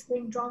this fixed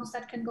wing drones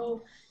that can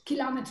go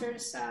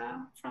kilometers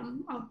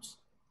from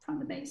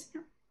the base.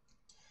 Yeah.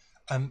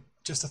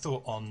 Just a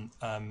thought on,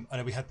 I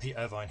know we had Pete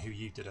Irvine, who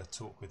you did a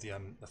talk with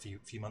a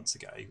few months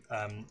ago.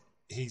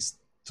 He's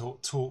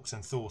talked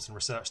and thought and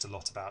researched a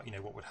lot about,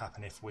 what would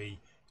happen if we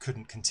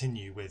couldn't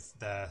continue with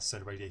their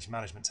solar radiation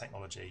management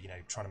technology,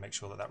 trying to make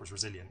sure that that was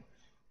resilient.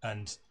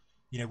 And,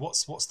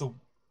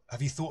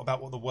 have you thought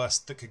about what the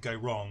worst that could go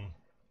wrong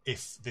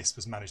if this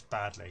was managed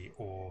badly,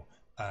 or,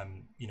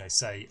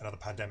 say another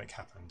pandemic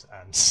happened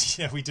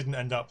and, we didn't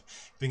end up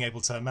being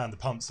able to man the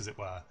pumps, as it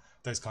were,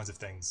 those kinds of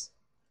things?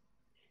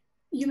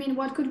 You mean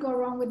what could go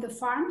wrong with the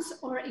farms,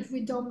 or if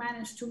we don't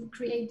manage to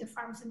create the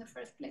farms in the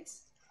first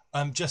place?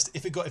 Just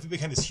if it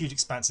became this huge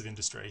expansive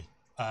industry,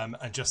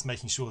 and just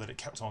making sure that it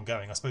kept on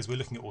going. I suppose we're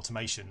looking at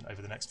automation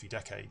over the next few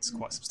decades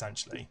quite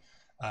substantially.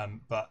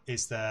 But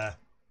is there?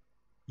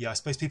 Yeah, I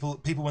suppose people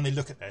when they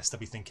look at this, they'll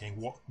be thinking,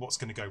 what's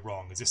going to go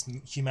wrong? Is this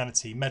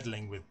humanity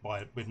meddling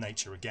with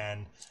nature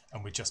again,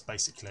 and we're just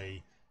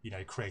basically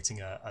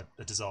creating a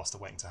disaster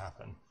waiting to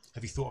happen?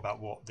 Have you thought about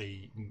what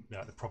the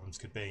problems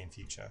could be in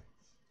future?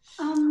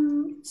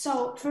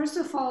 So first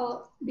of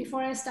all,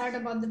 before I start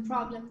about the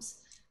problems,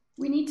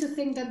 we need to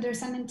think that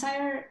there's an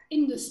entire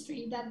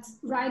industry that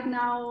right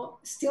now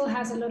still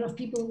has a lot of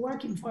people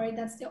working for it.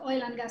 That's the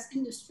oil and gas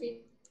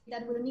industry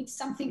that will need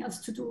something else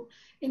to do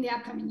in the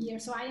upcoming year.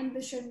 So I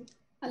envision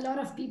a lot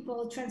of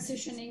people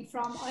transitioning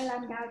from oil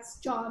and gas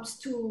jobs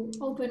to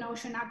open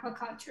ocean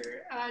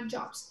aquaculture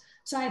jobs.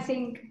 So I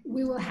think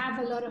we will have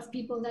a lot of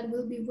people that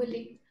will be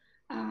willing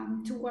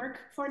to work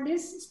for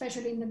this,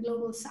 especially in the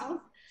global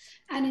south.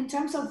 And in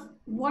terms of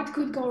what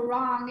could go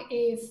wrong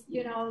if,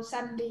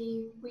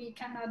 suddenly we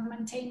cannot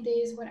maintain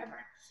this,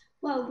 whatever.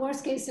 Well,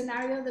 worst case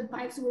scenario, the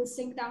pipes will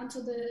sink down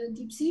to the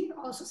deep sea,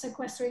 also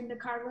sequestering the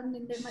carbon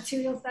in the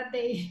materials that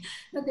they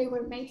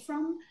were made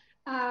from.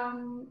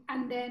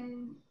 And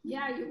then,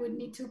 you would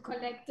need to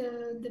collect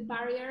the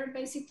barrier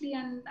basically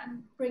and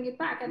bring it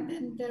back. And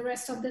then the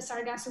rest of the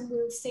sargassum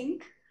will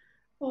sink,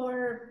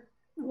 or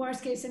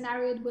worst case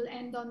scenario, it will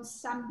end on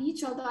some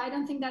beach, although I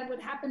don't think that would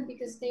happen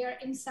because they are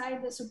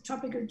inside the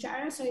subtropical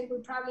gyre. So it will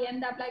probably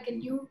end up like a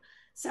new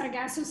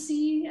Sargasso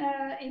Sea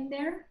in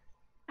there,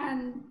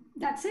 and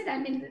that's it. I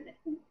mean,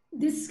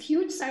 these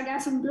huge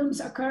sargassum blooms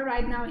occur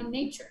right now in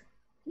nature.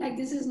 Like,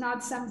 this is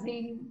not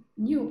something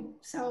new.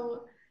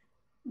 So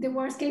the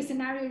worst case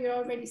scenario you're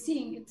already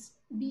seeing, it's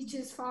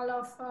beaches full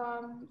of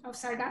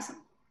sargassum.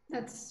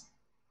 That's,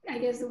 I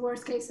guess, the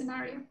worst case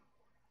scenario.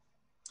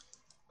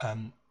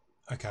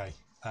 Okay,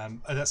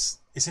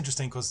 it's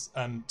interesting because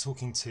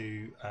talking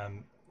to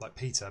like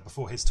Peter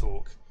before his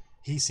talk,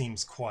 he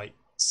seems quite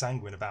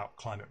sanguine about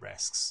climate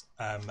risks,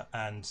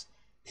 and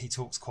he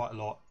talks quite a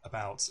lot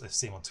about, I've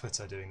seen him on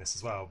Twitter doing this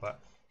as well, but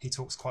he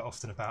talks quite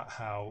often about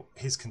how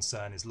his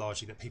concern is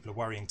largely that people are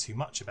worrying too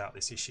much about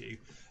this issue,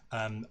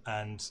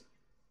 and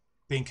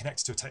being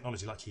connected to a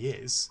technology like he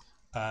is,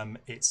 I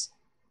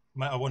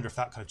wonder if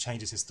that kind of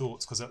changes his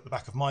thoughts, because at the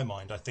back of my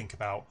mind I think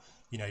about,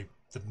 you know,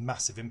 the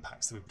massive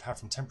impacts that we would have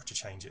from temperature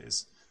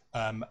changes,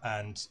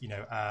 and, you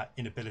know, our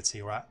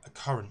inability or our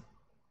current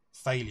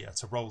failure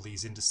to roll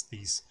these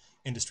industries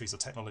or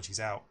technologies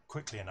out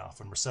quickly enough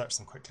and research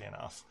them quickly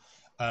enough.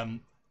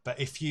 But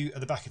if you,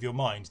 at the back of your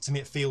mind, to me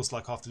it feels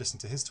like after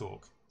listening to his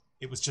talk,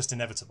 it was just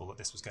inevitable that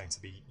this was going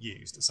to be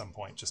used at some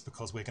point, just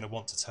because we're going to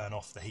want to turn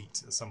off the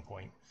heat at some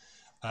point.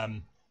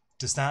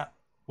 Does that,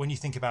 when you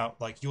think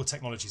about, like, your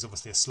technology is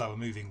obviously a slower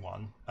moving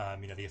one,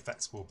 you know, the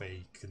effects will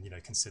be, you know,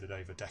 considered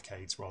over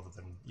decades rather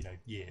than, you know,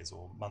 years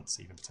or months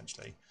even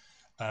potentially.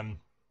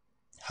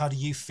 How do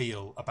you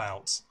feel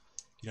about,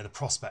 you know, the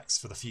prospects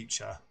for the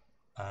future,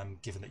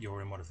 given that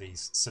you're in one of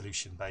these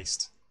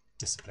solution-based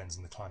disciplines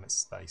in the climate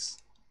space?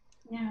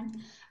 Yeah,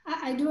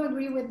 I do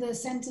agree with the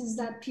sentence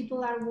that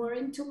people are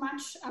worrying too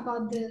much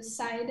about the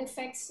side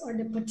effects or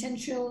the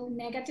potential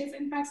negative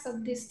impacts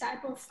that this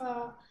type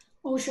of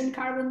ocean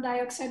carbon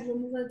dioxide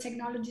removal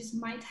technologies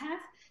might have,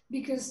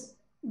 because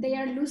they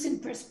are losing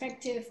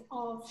perspective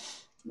of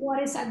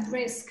what is at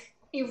risk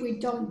if we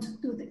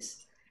don't do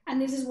this.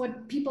 And this is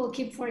what people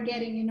keep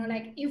forgetting, you know,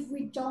 like, if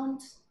we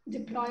don't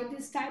deploy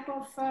this type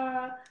of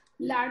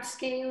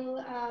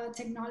large-scale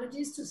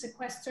technologies to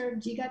sequester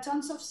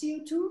gigatons of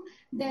CO2,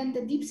 then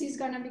the deep sea is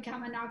going to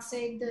become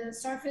anoxic. The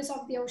surface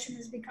of the ocean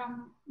has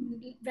become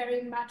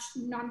very much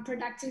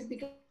non-productive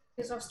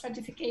because of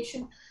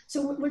stratification.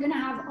 So we're going to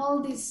have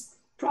all these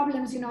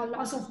problems, you know,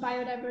 loss of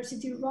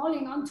biodiversity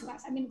rolling onto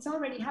us. I mean, it's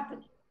already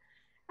happening.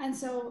 And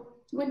so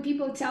when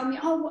people tell me,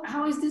 oh,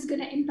 how is this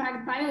going to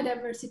impact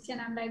biodiversity?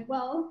 And I'm like,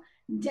 well,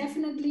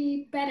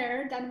 definitely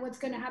better than what's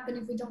going to happen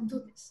if we don't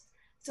do this.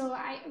 So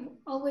I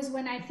always,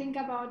 when I think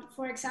about,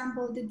 for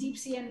example, the deep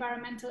sea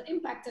environmental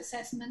impact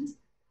assessment,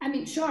 I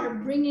mean, sure,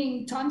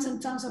 bringing tons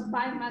and tons of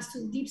biomass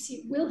to the deep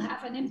sea will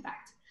have an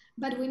impact,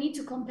 but we need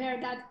to compare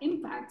that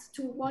impact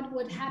to what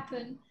would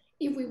happen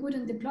if we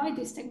wouldn't deploy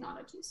these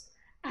technologies.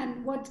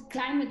 And what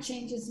climate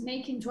change is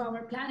making to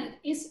our planet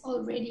is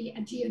already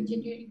a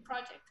geoengineering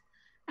project.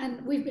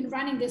 And we've been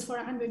running this for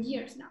 100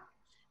 years now.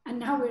 And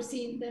now we're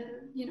seeing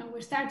we're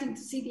starting to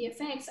see the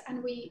effects,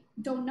 and we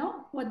don't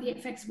know what the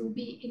effects will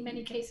be in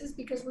many cases,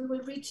 because we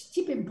will reach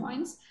tipping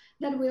points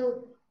that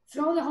will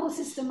throw the whole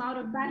system out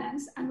of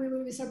balance, and we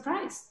will be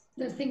surprised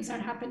that things are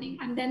happening,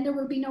 and then there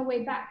will be no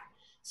way back.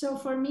 So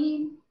for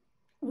me,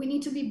 we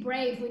need to be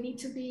brave. We need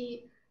to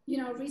be, you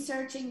know,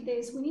 researching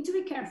this. We need to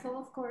be careful,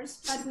 of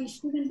course, but we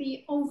shouldn't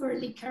be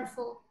overly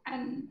careful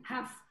and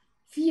have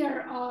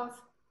fear of,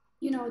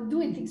 you know,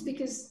 doing things,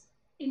 because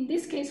in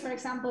this case, for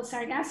example,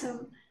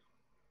 sargassum,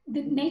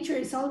 the nature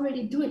is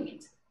already doing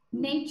it.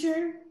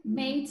 Nature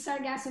made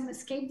sargassum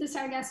escape the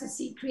Sargasso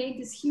Sea, create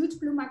this huge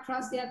bloom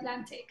across the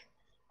Atlantic.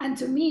 And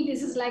to me,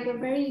 this is like a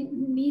very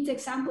neat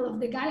example of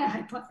the Gaia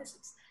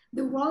hypothesis.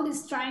 The world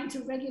is trying to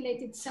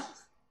regulate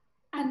itself,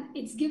 and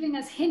it's giving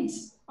us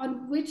hints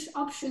on which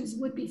options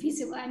would be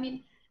feasible. I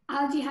mean,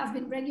 algae have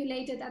been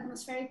regulated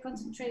atmospheric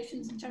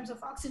concentrations in terms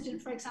of oxygen,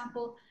 for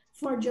example,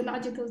 for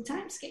geological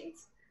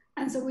timescales.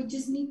 And so we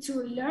just need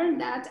to learn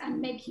that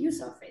and make use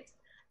of it.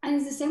 And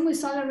it's the same with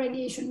solar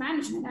radiation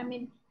management. I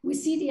mean, we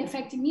see the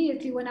effect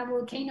immediately when a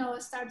volcano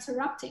starts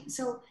erupting.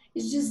 So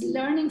it's just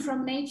learning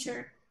from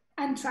nature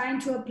and trying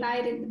to apply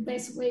it in the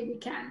best way we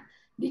can.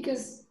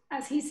 Because,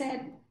 as he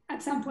said,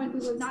 at some point we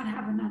will not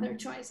have another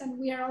choice. And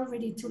we are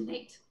already too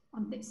late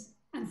on this,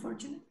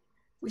 unfortunately.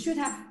 We should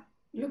have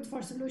looked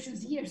for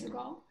solutions years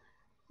ago,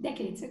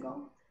 decades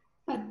ago,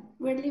 but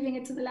we're leaving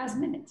it to the last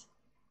minute.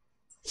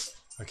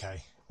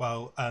 Okay.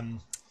 Well,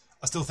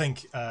 I still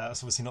think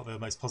it's obviously not the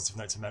most positive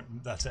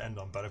note to end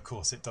on, but of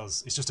course it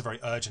does. It's just a very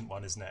urgent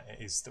one, isn't it?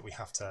 It is that we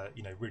have to,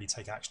 you know, really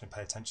take action and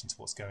pay attention to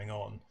what's going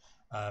on,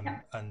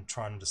 and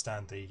try and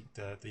understand the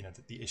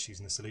issues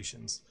and the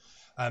solutions.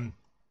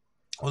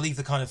 We'll leave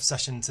the kind of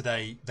session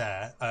today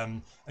there,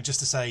 and just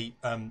to say,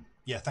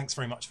 yeah, thanks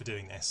very much for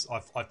doing this.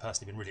 I've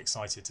personally been really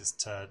excited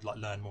to like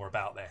learn more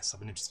about this. I've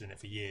been interested in it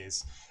for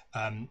years,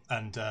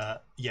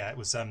 yeah,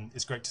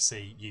 it's great to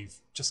see you've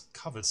just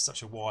covered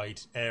such a wide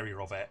area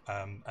of it,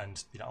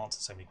 and, you know,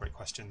 answered so many great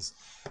questions,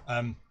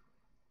 and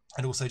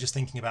also just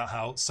thinking about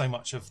how so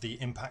much of the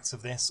impacts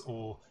of this,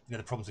 or, you know,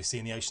 the problems we see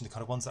in the ocean, are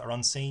kind of ones that are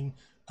unseen,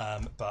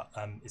 but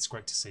it's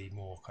great to see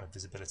more kind of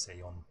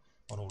visibility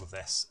on all of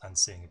this and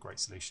seeing a great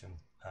solution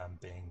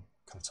being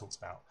kind of talked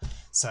about.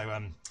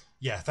 So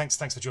yeah, thanks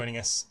for joining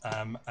us,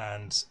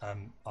 and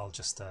I'll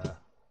just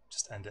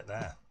end it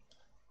there.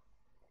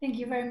 Thank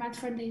you very much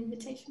for the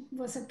invitation. It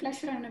was a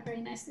pleasure and a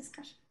very nice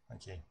discussion.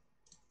 Thank you.